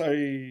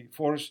Janissary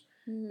force.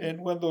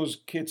 And when those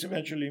kids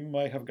eventually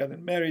might have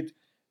gotten married,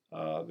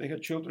 they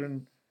had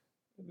children.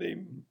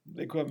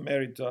 They could have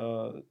married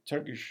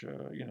Turkish,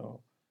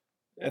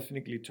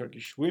 ethnically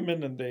Turkish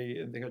women, and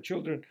they had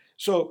children.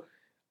 So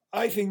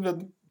I think that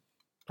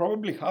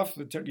probably half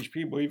the Turkish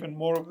people, even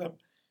more of them,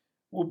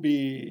 would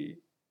be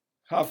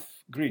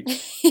half Greek.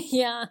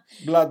 Yeah.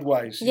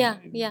 Blood-wise, yeah.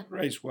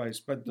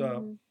 race-wise, but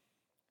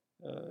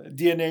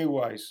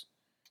DNA-wise.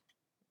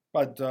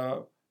 But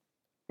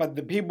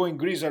the people in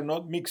Greece are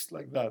not mixed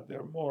like that.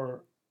 They're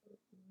more,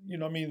 you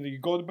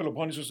go to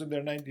Peloponnesus and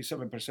they're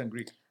 97%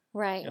 Greek.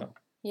 Right.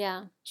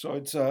 Yeah. So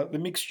it's the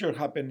mixture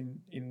happened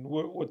in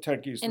what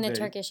Turkey is today. In the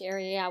Turkish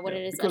area, it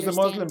is. Because the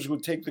Muslims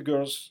would take the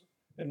girls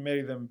and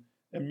marry them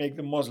and make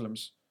them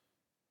Muslims,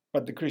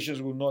 but the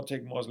Christians will not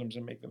take Muslims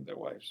and make them their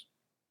wives.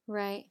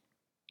 Right.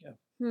 Yeah.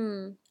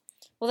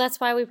 Well, that's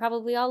why we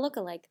probably all look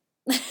alike.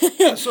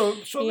 Yeah. So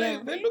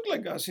they look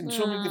like us in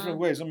so many different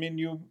ways. I mean,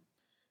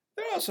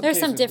 there's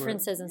some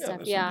differences and stuff.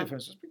 There's some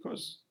differences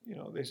because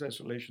there's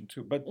isolation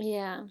too. But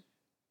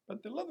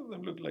But a lot of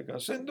them looked like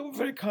us, and they were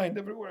very kind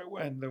everywhere I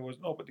went. There was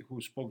nobody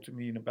who spoke to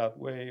me in a bad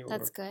way.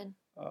 That's good.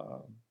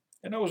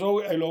 And I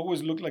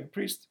always looked like a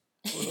priest.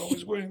 I was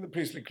always wearing the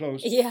priestly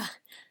clothes. Yeah.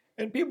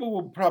 And people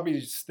would probably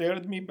stare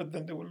at me, but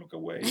then they would look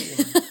away.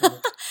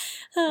 And,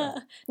 yeah.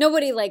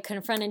 Nobody like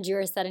confronted you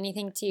or said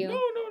anything to No,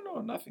 you?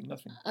 no, nothing.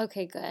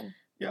 Okay, good.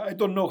 Yeah, I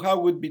don't know how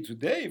it would be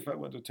today if I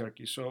went to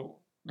Turkey. So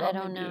I that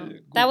don't may be know. a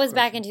good That was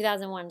back in question.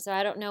 2001, so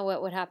I don't know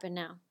what would happen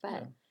now.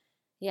 But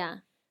yeah.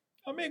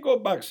 I may go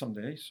back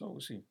someday, so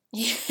we'll see.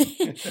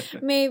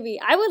 Maybe.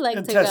 I would like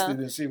And to test go. it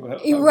and see how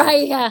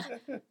Right, yeah.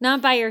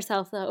 Not by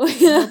yourself though.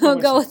 Not by Go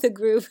myself. with a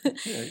group.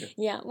 Yeah.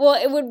 Yeah. Well,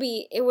 it would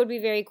be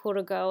very cool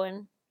to go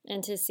and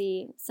to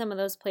see some of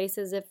those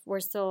places if we're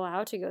still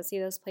allowed to go see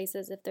those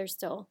places if they're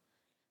still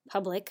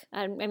public.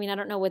 I mean, I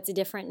don't know what's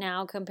different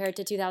now compared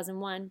to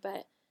 2001,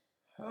 but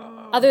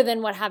other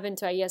than what happened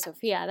to Hagia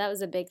Sophia, that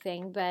was a big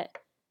thing. But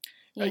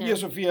Hagia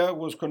Sophia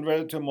was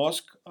converted to a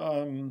mosque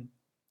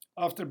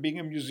after being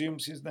a museum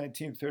since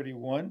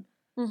 1931,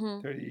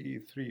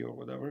 33 or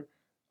whatever.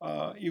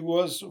 It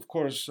was, of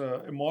course,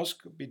 a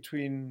mosque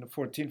between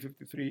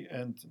 1453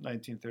 and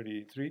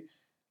 1933.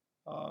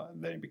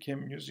 Then it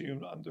became a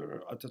museum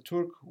under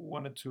Ataturk, who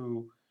wanted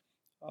to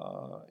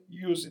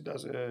use it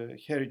as a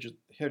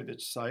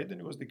heritage site, and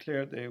it was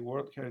declared a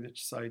World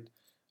Heritage Site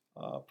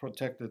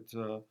protected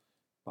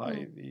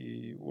by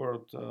the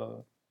World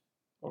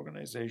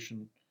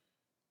Organization.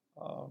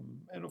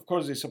 And of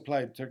course, they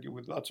supplied Turkey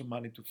with lots of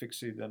money to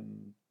fix it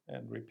and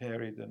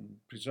repair it and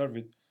preserve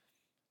it.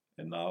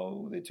 And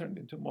now they turned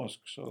into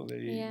mosque. So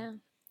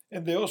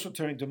and they also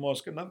turned into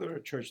mosque another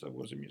church that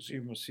was a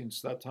museum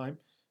since that time,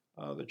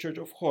 the Church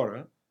of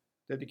Hora,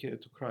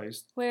 dedicated to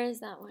Christ. Where is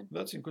that one?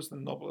 That's in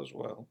Constantinople as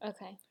well.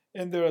 Okay.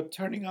 And they're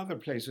turning other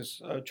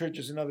places,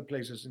 churches in other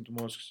places, into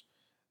mosques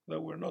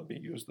that were not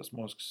being used as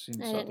mosques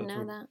since I didn't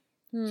know that.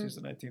 Since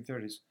the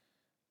 1930s.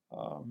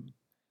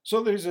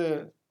 So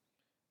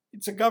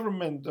it's a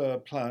government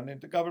plan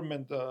and the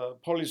government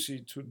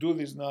policy to do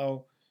this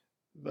now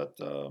that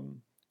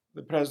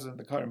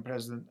the current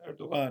president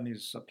Erdogan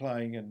is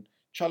applying and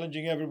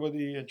challenging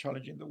everybody and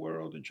challenging the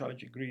world and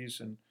challenging Greece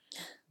and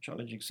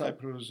challenging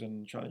Cyprus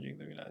and challenging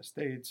the United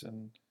States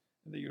and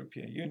the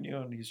European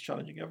Union. He's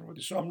challenging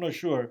everybody. So I'm not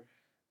sure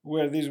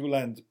where this will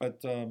end,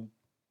 but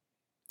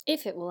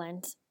if it will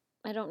end,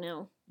 I don't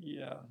know.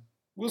 Yeah,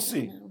 we'll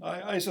see.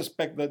 I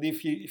suspect that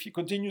if he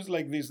continues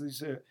like this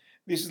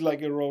is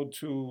like a road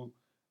to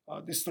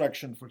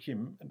destruction for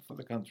him and for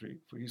the country,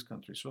 for his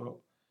country.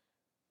 So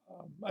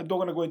I don't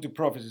want to go into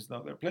prophecies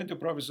now. There are plenty of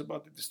prophecies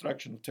about the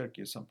destruction of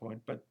Turkey at some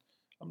point, but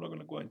I'm not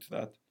going to go into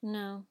that.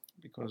 No.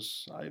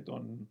 Because I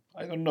don't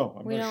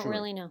know. We don't sure.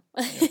 really know.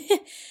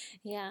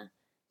 Yeah.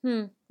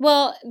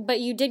 Well, but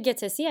you did get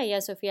to see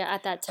Hagia Sophia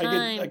at that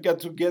time. I got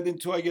to get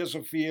into Hagia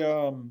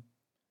Sophia.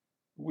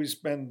 We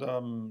spent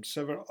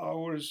several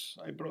hours.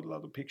 I brought a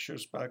lot of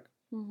pictures back.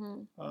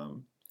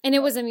 And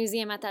it was a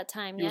museum at that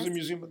time, yes? It was a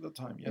museum at the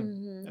time, yeah.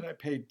 And I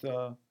paid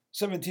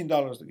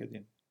 $17 to get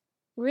in.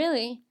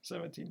 Really?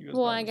 $17.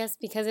 Well, I guess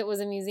because it was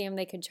a museum,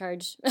 they could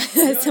charge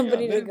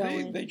somebody to go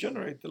in. They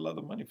generate a lot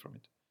of money from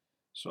it.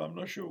 So I'm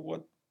not sure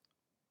what.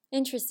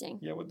 Interesting.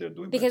 Yeah, what they're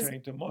doing by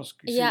turning to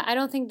mosque. I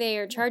don't think they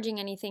are charging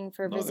anything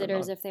for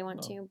visitors if they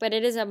want to. But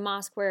it is a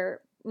mosque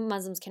where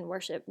Muslims can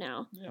worship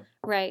now. Yeah.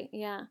 Right,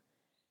 yeah.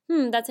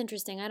 That's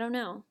interesting. I don't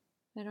know.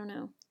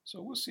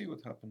 So we'll see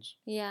what happens.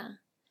 Yeah.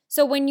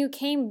 So when you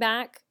came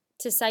back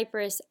to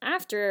Cyprus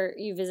after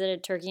you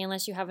visited Turkey,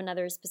 unless you have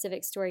another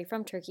specific story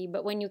from Turkey,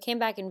 but when you came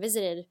back and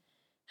visited,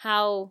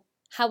 how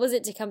was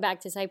it to come back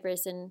to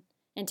Cyprus and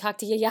talk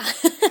to Yaya?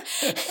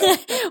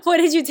 What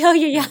did you tell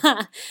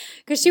Yaya?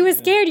 Because she was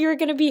scared you were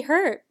going to be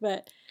hurt.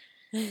 But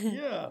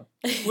yeah.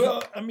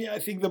 Well, I mean, I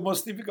think the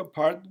most difficult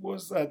part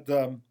was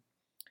that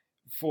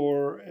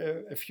for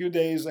a few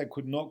days I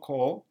could not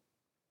call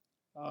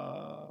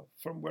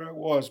from where I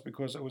was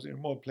because I was in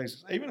remote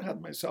places. I even had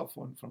my cell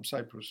phone from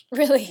Cyprus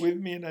with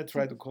me, and I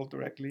tried to call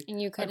directly.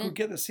 And you couldn't? I could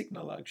get a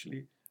signal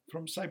actually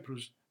from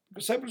Cyprus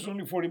because Cyprus is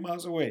only 40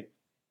 miles away.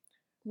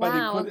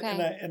 Wow, but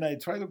and I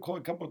tried to call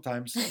a couple of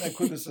times and I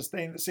couldn't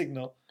sustain the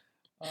signal.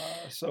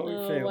 So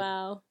it failed.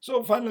 Wow.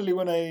 So finally,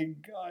 when I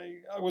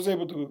was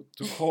able to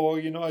call,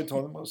 I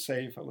told them I was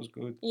safe, I was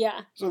good.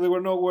 Yeah. So they were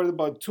not worried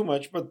about too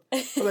much, but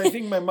I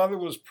think my mother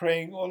was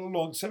praying all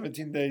along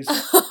 17 days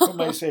for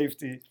my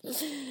safety,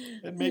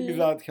 and maybe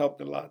that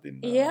helped a lot in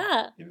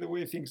the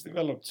way things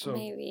developed. So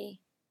maybe.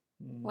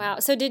 Wow.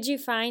 So did you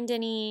find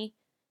any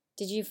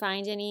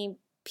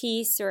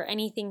peace or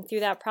anything through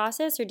that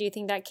process, or do you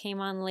think that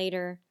came on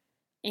later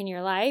in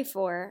your life,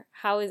 or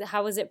how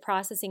was it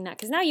processing that?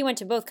 Because now you went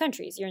to both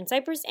countries. You're in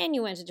Cyprus and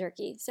you went to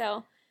Turkey.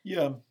 So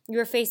you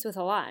were faced with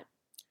a lot.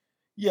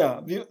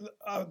 Yeah.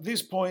 At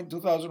this point,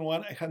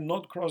 2001, I had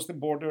not crossed the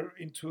border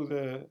into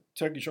the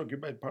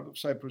Turkish-occupied part of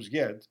Cyprus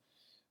yet.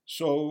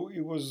 So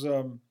it was,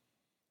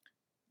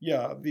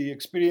 the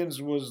experience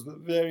was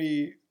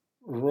very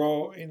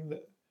raw and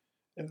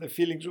the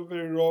feelings were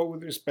very raw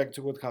with respect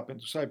to what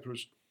happened to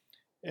Cyprus.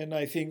 And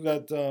I think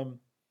that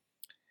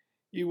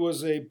it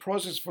was a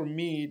process for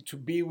me to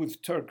be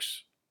with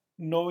Turks,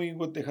 knowing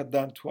what they had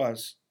done to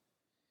us.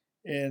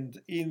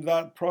 And in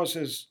that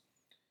process,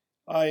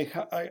 I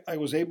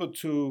was able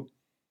to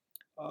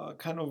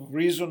kind of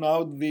reason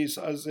out this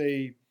as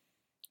the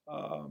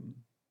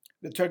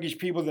Turkish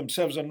people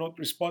themselves are not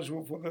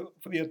responsible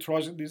for the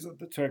atrocities that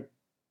the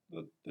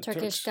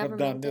Turks had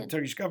done, the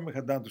Turkish government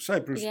had done to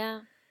Cyprus,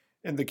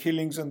 and the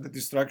killings and the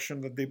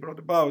destruction that they brought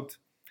about.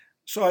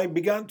 So I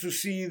began to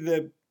see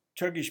the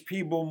Turkish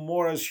people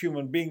more as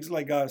human beings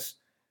like us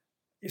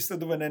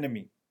instead of an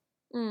enemy.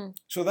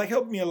 So that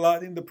helped me a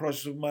lot in the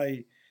process of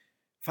my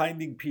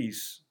finding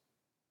peace.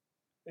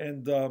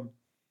 And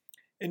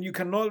you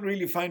cannot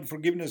really find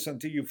forgiveness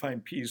until you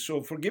find peace.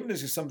 So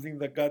forgiveness is something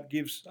that God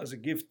gives as a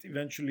gift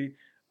eventually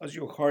as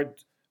your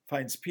heart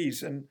finds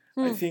peace. And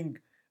I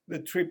think the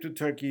trip to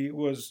Turkey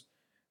was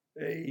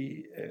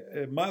a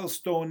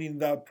milestone in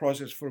that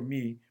process for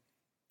me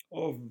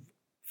of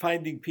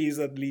finding peace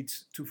that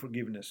leads to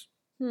forgiveness.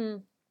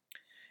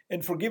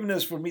 And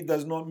forgiveness for me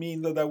does not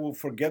mean that I will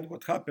forget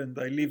what happened.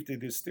 I lived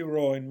it. It's still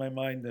raw in my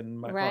mind and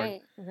my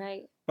heart.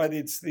 Right. But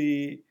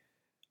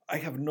I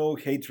have no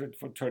hatred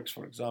for Turks,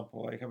 for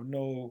example. I have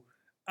no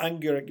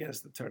anger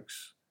against the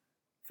Turks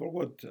for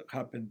what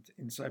happened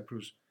in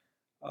Cyprus.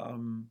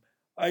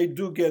 I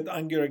do get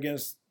anger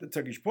against the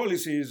Turkish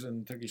policies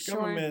and Turkish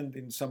government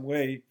in some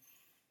way.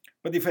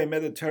 But if I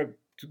met a Turk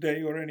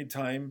today or any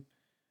time,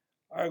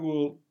 I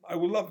will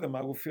love them.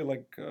 I will feel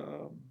like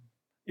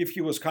if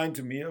he was kind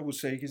to me, I would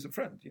say he's a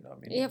friend. You know, I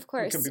mean, yeah, of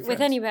course,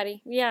 with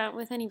anybody. Yeah,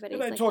 with anybody.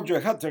 And I told you I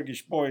had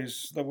Turkish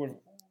boys that were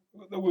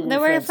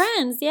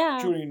friends. Yeah.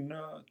 During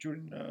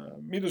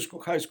middle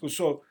school, high school.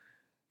 So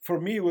for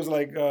me, it was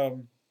like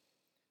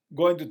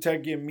going to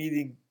Turkey and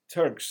meeting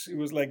Turks. It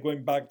was like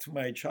going back to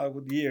my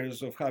childhood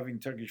years of having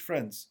Turkish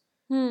friends.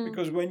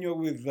 Because when you're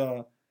with,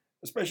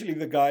 especially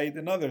the guide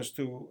and others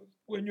too,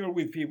 when you're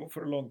with people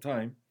for a long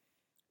time,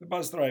 the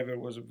bus driver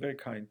was very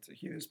kind.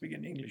 He didn't speak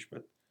in English,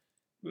 but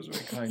he was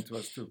very kind to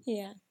us too.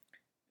 Yeah.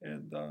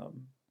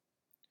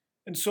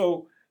 And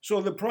so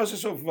the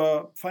process of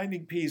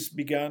finding peace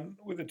began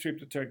with the trip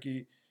to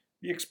Turkey.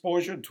 The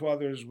exposure to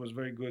others was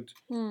very good,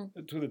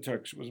 to the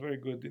Turks was very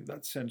good in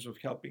that sense of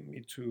helping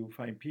me to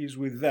find peace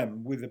with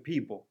them, with the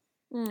people.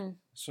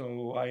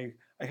 So I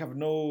have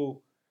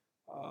no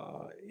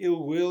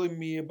ill will in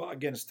me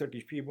against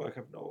Turkish people. I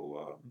have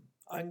no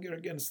anger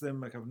against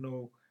them. I have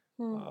no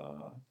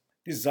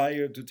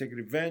desire to take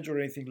revenge or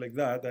anything like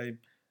that.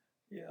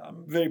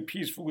 I'm very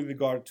peaceful with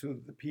regard to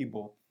the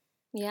people.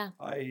 Yeah.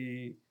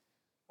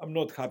 I'm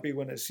not happy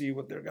when I see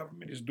what their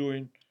government is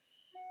doing.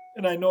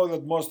 And I know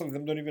that most of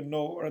them don't even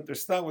know or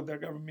understand what their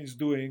government is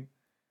doing.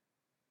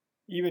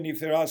 Even if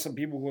there are some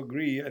people who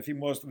agree, I think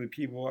most of the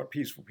people are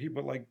peaceful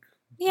people like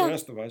the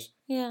rest of us.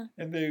 Yeah.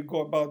 And they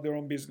go about their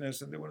own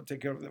business and they want to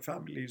take care of their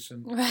families.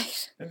 And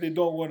they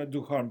don't want to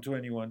do harm to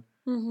anyone.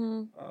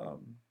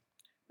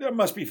 There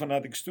must be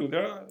fanatics too.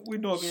 We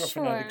know there are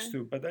fanatics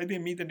too, but I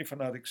didn't meet any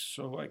fanatics,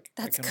 so I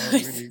cannot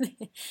really.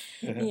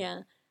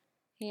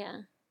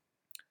 Yeah.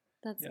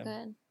 That's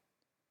good.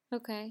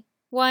 Okay.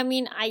 Well, I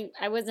mean,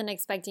 I wasn't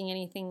expecting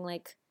anything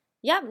like,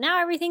 now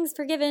everything's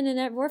forgiven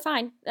and we're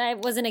fine. I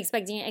wasn't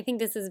expecting it. I think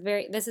this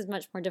is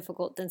much more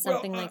difficult than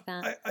something like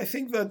that. I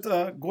think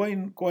that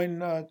going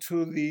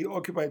to the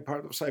occupied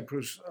part of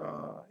Cyprus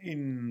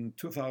in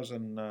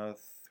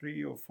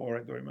 2003 or 4, I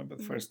don't remember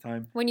the first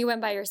time. When you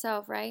went by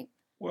yourself, right?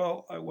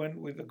 Well, I went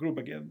with a group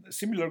again, a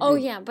similar group. Oh,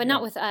 yeah, but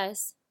not with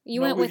us.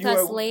 You went with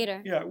us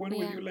later. Yeah, I went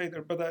with you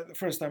later. But the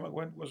first time I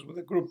went was with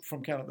a group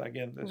from Canada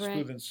again, the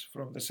students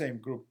from the same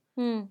group,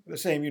 the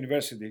same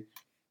university.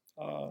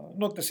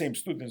 Not the same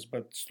students,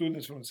 but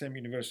students from the same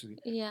university.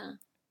 Yeah.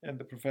 And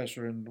the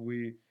professor, and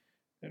we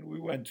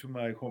went to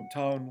my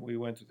hometown. We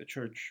went to the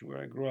church where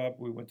I grew up.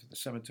 We went to the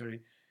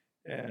cemetery.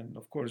 And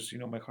of course,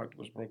 my heart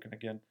was broken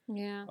again.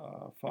 Yeah.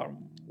 Far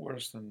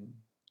worse than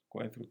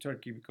going through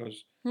Turkey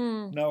because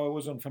now I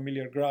was on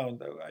familiar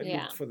ground. I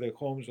looked for the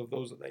homes of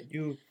those that I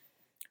knew.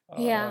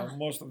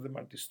 Most of them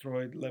are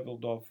destroyed,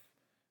 leveled off.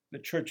 The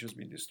church has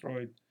been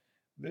destroyed.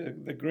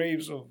 The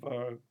graves of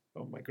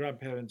my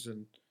grandparents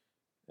and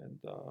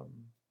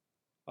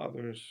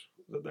others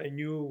that I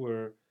knew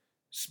were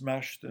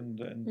smashed and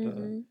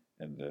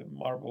the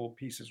marble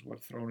pieces were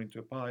thrown into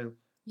a pile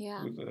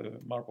with the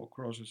marble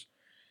crosses.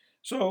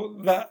 So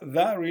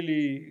that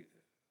really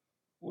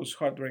was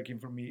heartbreaking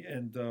for me.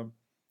 And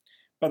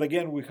but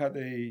again, we had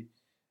a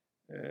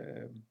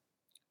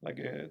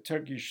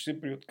Turkish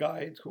Cypriot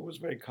guide who was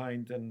very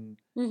kind and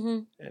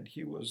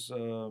he was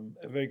a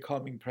very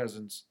calming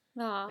presence.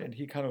 Aww. And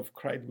he kind of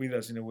cried with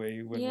us in a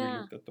way when we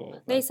looked at all of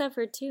that. They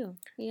suffered too.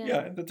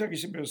 Yeah, and the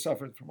Turkish Cypriots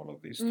suffered from all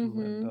of this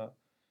too.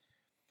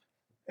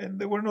 And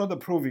they were not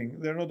approving.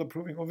 They're not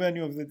approving of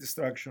any of the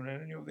destruction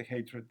and any of the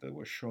hatred that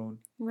was shown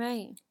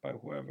by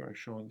whoever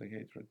shown the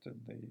hatred.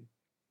 And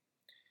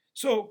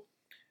so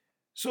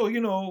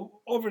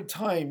over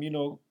time,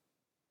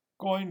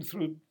 going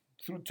through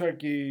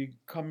Turkey,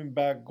 coming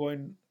back,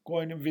 going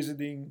and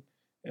visiting,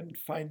 and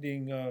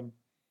finding,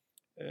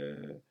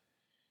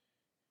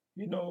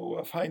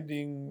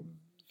 finding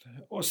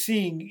or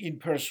seeing in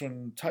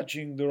person,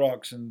 touching the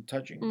rocks and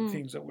touching the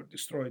things that were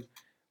destroyed,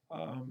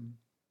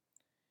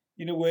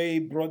 in a way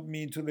brought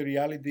me into the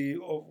reality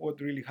of what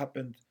really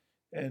happened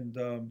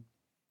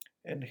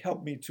and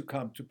help me to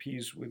come to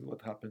peace with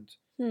what happened.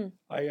 Hmm.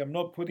 I am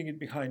not putting it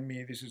behind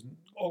me. This is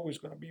always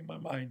going to be in my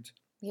mind.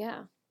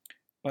 Yeah.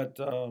 But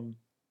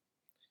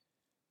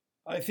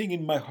I think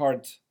in my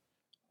heart,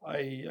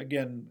 I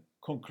again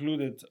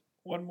concluded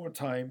one more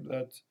time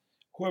that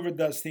whoever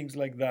does things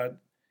like that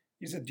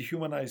is a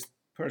dehumanized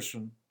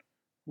person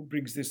who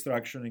brings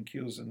destruction and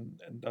kills and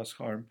does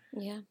harm.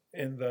 Yeah.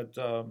 And that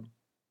um,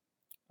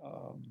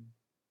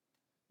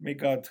 may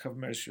God have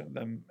mercy on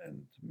them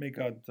and may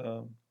God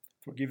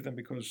forgive them,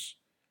 because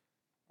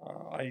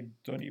I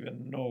don't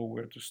even know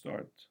where to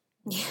start.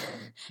 Yeah.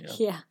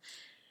 Yeah.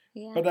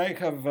 Yeah. But I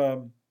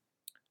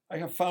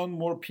have found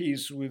more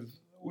peace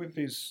with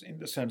this, in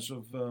the sense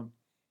of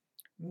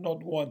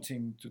not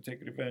wanting to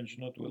take revenge,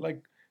 not to,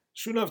 like,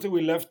 soon after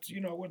we left,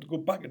 I want to go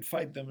back and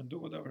fight them and do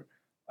whatever.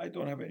 I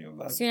don't have any of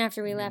that. Soon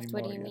after we left,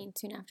 anymore. what do you mean?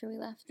 Soon after we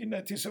left? In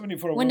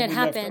 1974, When it we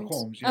happened. left our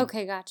homes.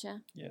 Okay,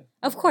 gotcha. Yeah.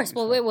 Of course.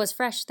 Well, it was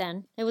fresh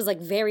then. It was like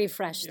very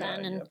fresh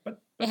then, and But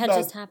it had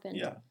just happened.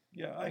 Yeah.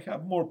 I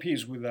have more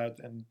peace with that,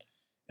 and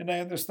I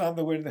understand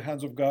that we're in the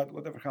hands of God.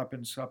 Whatever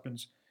happens,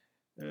 happens.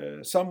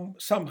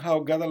 Somehow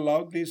God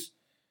allowed this,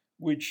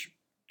 which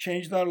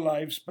changed our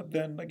lives. But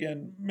then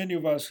again, many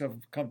of us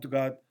have come to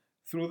God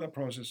through that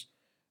process.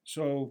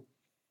 So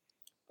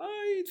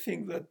I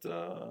think that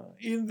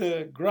in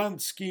the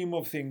grand scheme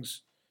of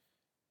things,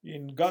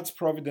 in God's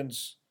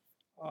providence,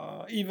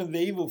 even the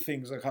evil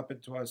things that happen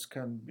to us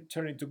can be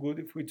turned into good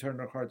if we turn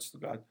our hearts to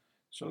God.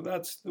 So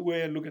that's the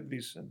way I look at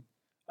this, and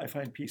I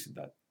find peace in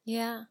that.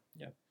 Yeah.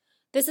 Yeah.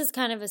 This is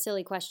kind of a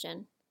silly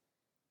question.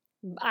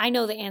 I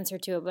know the answer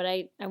to it, but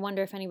I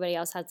wonder if anybody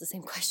else has the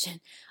same question.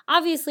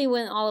 Obviously,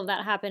 when all of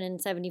that happened in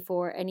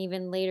 74 and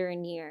even later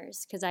in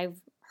years, because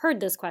I've heard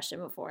this question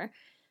before,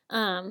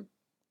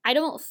 I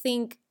don't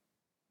think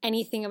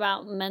anything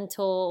about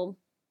mental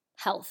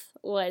health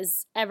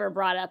was ever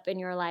brought up in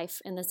your life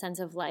in the sense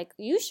of like,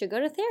 you should go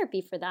to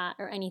therapy for that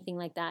or anything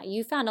like that.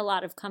 You found a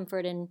lot of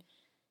comfort in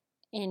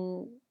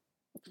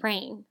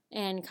praying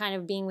and kind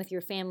of being with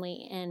your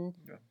family, and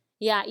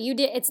yeah, you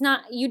did.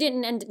 You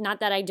didn't, and not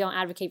that I don't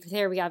advocate for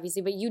therapy,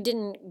 obviously, but you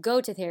didn't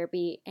go to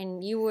therapy,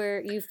 and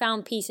you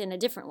found peace in a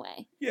different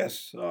way.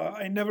 Yes,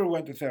 I never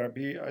went to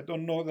therapy. I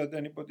don't know that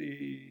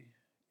anybody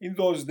in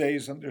those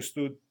days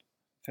understood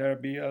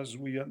therapy as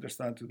we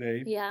understand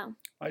today. Yeah.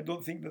 I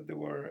don't think that there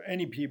were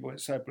any people in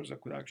Cyprus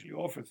that could actually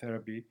offer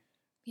therapy.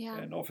 Yeah.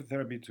 And offer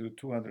therapy to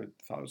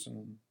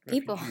 200,000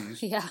 people.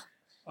 refugees. Yeah.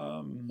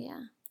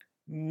 Yeah.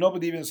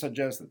 Nobody even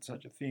suggested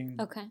such a thing.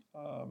 Okay.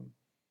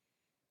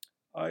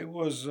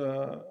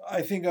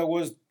 I think I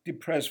was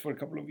depressed for a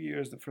couple of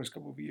years, the first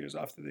couple of years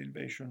after the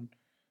invasion.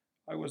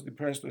 I was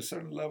depressed to a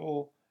certain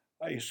level.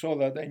 I saw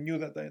that, I knew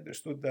that, I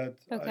understood that.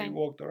 Okay. I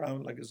walked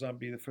around like a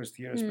zombie the first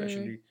year,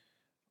 especially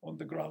on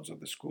the grounds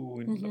of the school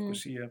in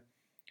Leucosia.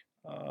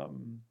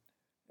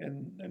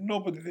 And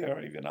nobody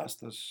there even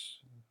asked us,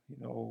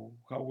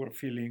 how we're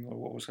feeling or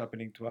what was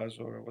happening to us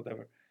or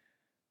whatever.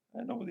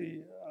 And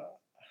nobody,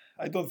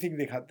 I don't think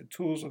they had the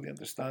tools or the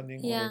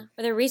understanding. Yeah,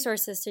 or the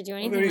resources to do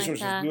anything like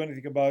that. Do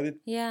anything about it.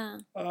 Yeah.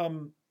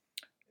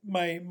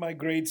 My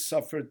grades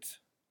suffered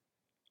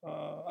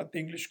at the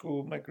English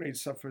school. My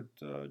grades suffered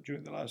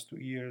during the last 2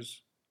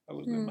 years. I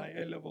was doing my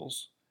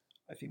A-levels.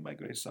 I think my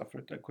grades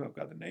suffered. I could have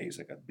gotten A's.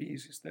 I got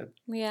B's instead.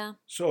 Yeah.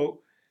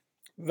 So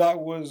that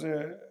was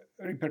a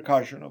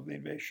repercussion of the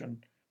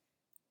invasion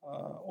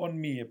on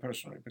me, a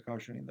personal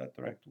repercussion in that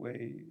direct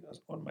way,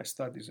 on my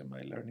studies and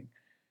my learning.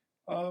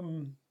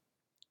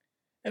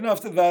 And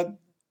after that,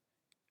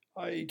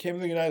 I came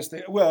to the United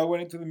States. Well, I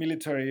went into the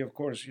military, of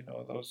course,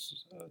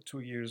 those 2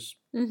 years,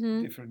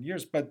 different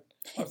years. But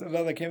after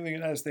that, I came to the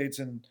United States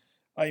and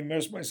I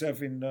immersed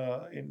myself in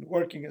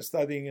working and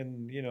studying.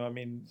 And,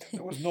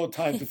 there was no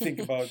time to think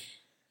about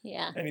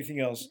anything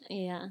else.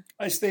 Yeah.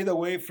 I stayed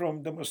away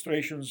from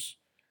demonstrations,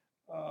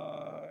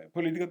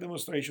 political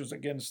demonstrations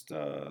against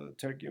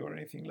Turkey or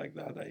anything like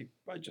that.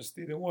 I just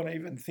didn't want to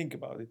even think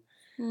about it.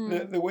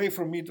 The way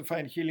for me to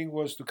find healing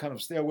was to kind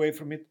of stay away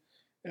from it.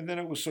 And then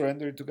I was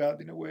surrendering to God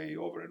in a way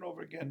over and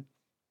over again,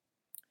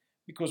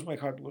 because my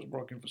heart was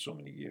broken for so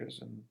many years,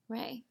 and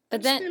right,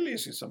 but then still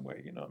is in some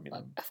way,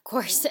 of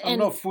course, I'm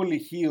not fully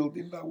healed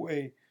in that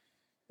way,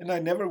 and I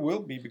never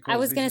will be. Because I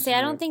was going to say I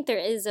don't think there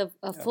is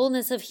a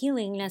fullness of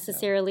healing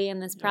necessarily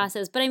in this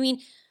process, but I mean,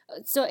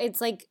 so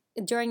it's like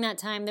during that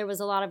time there was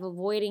a lot of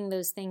avoiding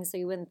those things so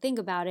you wouldn't think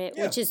about it,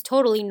 which is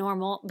totally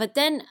normal. But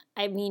then,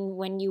 I mean,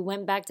 when you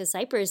went back to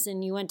Cyprus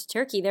and you went to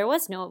Turkey, there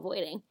was no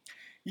avoiding.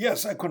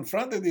 Yes, I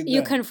confronted it.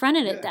 You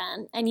confronted it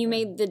then, and you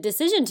made the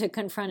decision to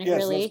confront it. Yes,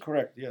 really. That's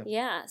correct. Yeah.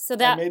 Yeah. So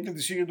that I made the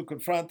decision to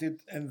confront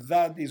it, and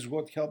that is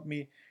what helped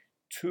me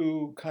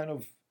to kind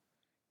of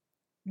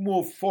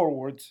move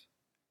forward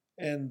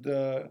and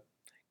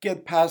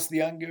get past the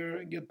anger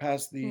and get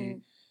past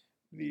the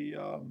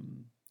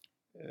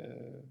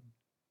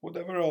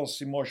whatever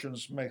else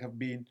emotions may have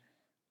been,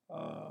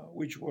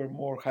 which were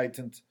more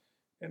heightened,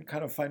 and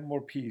kind of find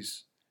more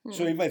peace.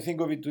 So if I think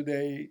of it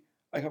today,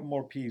 I have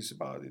more peace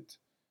about it,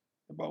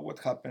 about what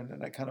happened,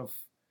 and I kind of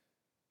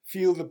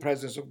feel the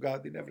presence of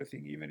God in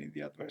everything, even in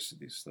the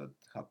adversities that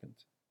happened.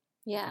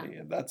 Yeah. Okay?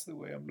 And that's the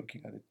way I'm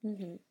looking at it.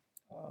 Mm-hmm.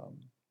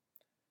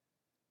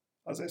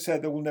 As I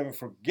said, I will never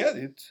forget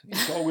it.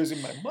 It's always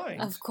in my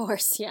mind. Of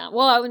course, yeah.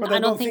 Well, but I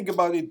don't think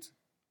about it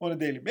on a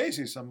daily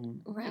basis.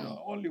 I'm, right.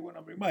 only when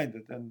I'm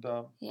reminded. And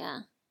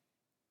yeah.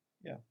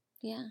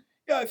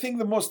 I think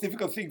the most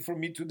difficult thing for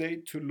me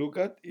today to look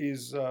at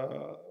is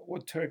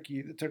what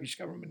the Turkish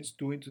government is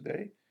doing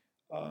today.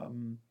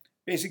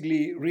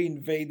 Basically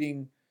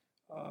reinvading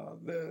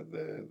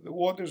the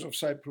waters of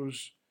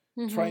Cyprus,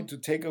 trying to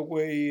take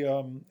away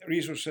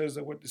resources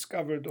that were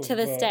discovered of to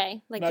this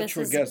day, like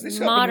natural this gas. This is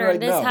modern.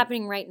 This is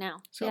happening right now.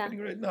 It's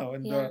happening right now,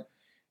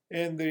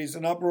 and there is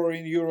an uproar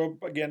in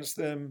Europe against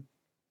them.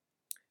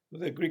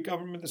 The Greek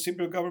government, the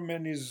Cypriot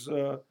government, is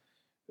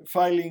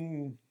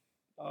filing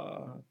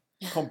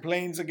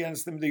complaints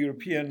against them. The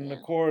European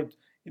Court,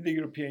 in the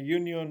European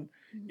Union,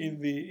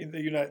 in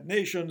the United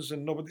Nations,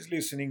 and nobody's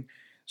listening.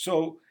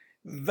 So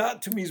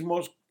that to me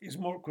is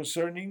more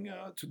concerning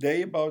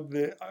today about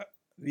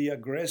the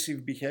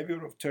aggressive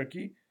behavior of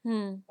Turkey.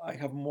 I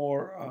have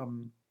more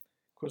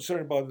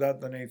concern about that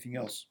than anything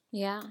else.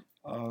 Yeah.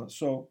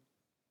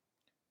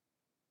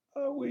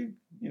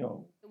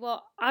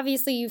 Well,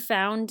 obviously you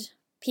found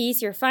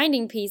peace. You're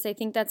finding peace. I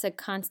think that's a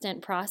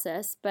constant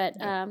process. But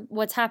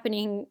what's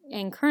happening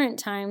in current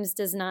times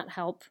does not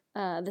help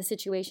the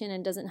situation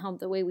and doesn't help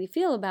the way we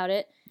feel about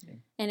it. Yeah.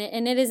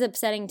 And it is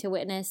upsetting to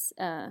witness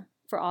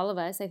for all of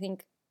us. I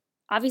think,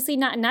 obviously,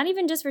 not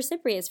even just for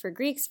Cypriots, for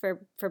Greeks,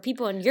 for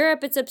people in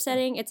Europe, it's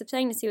upsetting. It's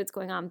upsetting to see what's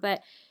going on.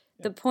 But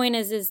the point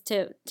is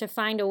to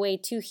find a way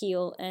to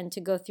heal and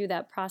to go through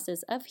that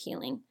process of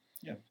healing.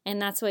 Yeah.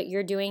 And that's what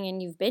you're doing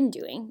and you've been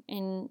doing.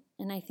 And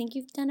I think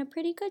you've done a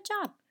pretty good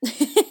job.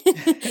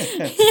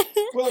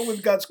 Well,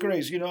 with God's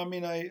grace,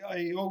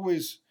 I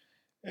always,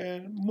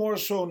 and more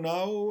so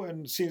now,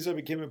 and since I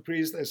became a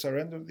priest, I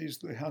surrender this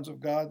to the hands of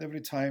God. Every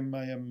time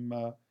I am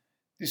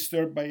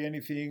disturbed by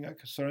anything, I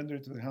surrender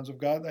it to the hands of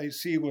God. I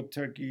see what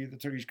the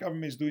Turkish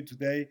government is doing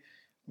today,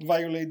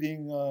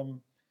 violating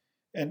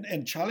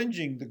and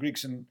challenging the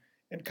Greeks and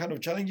kind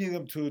of challenging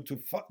them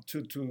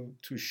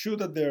to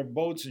shoot at their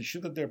boats and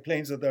shoot at their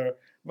planes that are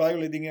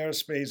violating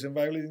airspace and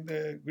violating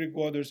the Greek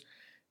waters,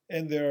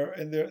 and they're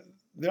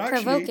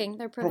actually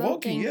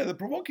provoking. Yeah, they're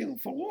provoking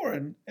for war,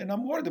 and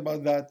I'm worried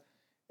about that.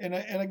 And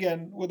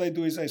again, what I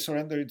do is I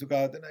surrender it to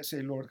God and I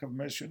say, Lord, have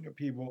mercy on your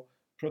people,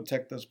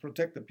 protect us,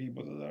 protect the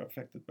people that are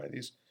affected by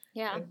this,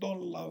 and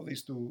don't allow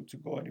this to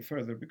go any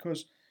further,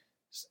 because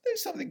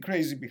there's something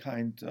crazy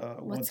behind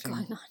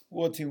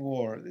wanting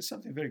war. There's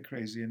something very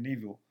crazy and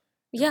evil.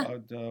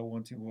 About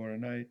wanting war,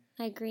 and I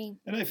agree.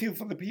 And I feel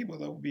for the people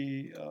that will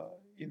be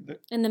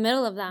in the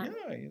middle of that,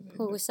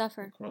 who will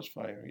suffer.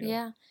 Crossfire.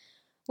 Yeah.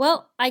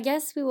 Well, I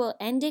guess we will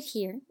end it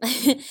here.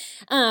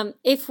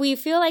 If we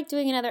feel like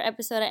doing another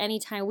episode at any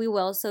time, we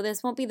will. So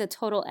this won't be the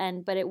total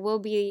end, but it will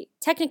be,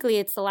 technically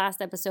it's the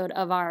last episode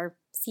of our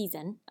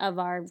season, of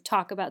our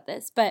talk about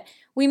this. But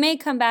we may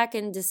come back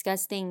and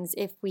discuss things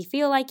if we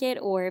feel like it,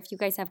 or if you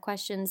guys have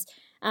questions.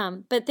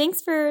 But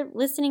thanks for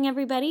listening,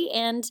 everybody,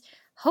 and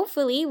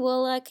hopefully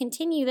we'll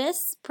continue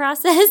this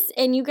process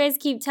and you guys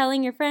keep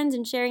telling your friends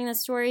and sharing the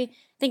story.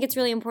 I think it's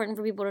really important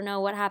for people to know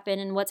what happened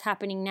and what's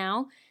happening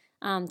now,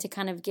 to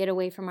kind of get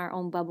away from our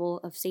own bubble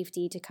of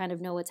safety, to kind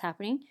of know what's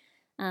happening.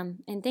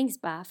 And thanks,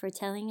 Ba, for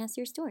telling us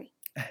your story.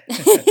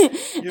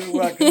 You're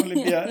welcome,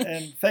 Olympia,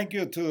 and thank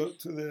you to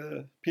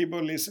the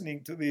people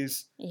listening to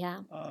this.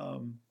 Yeah.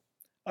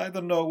 I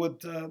don't know what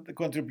the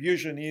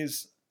contribution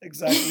is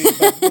exactly,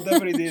 but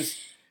whatever it is,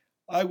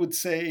 I would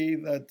say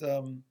that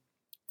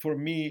for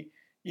me,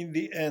 in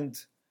the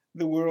end,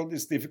 the world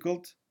is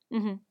difficult,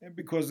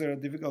 because there are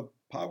difficult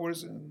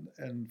powers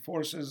and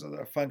forces that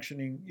are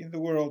functioning in the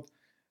world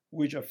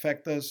which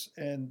affect us,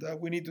 and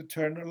we need to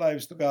turn our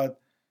lives to God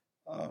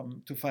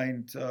to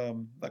find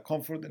the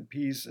comfort and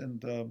peace and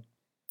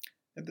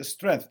the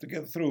strength to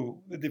get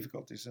through the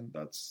difficulties, and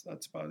that's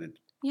about it.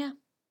 Yeah.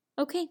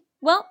 Okay.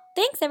 Well,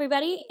 thanks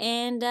everybody,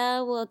 and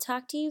we'll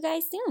talk to you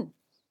guys soon.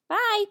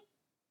 Bye.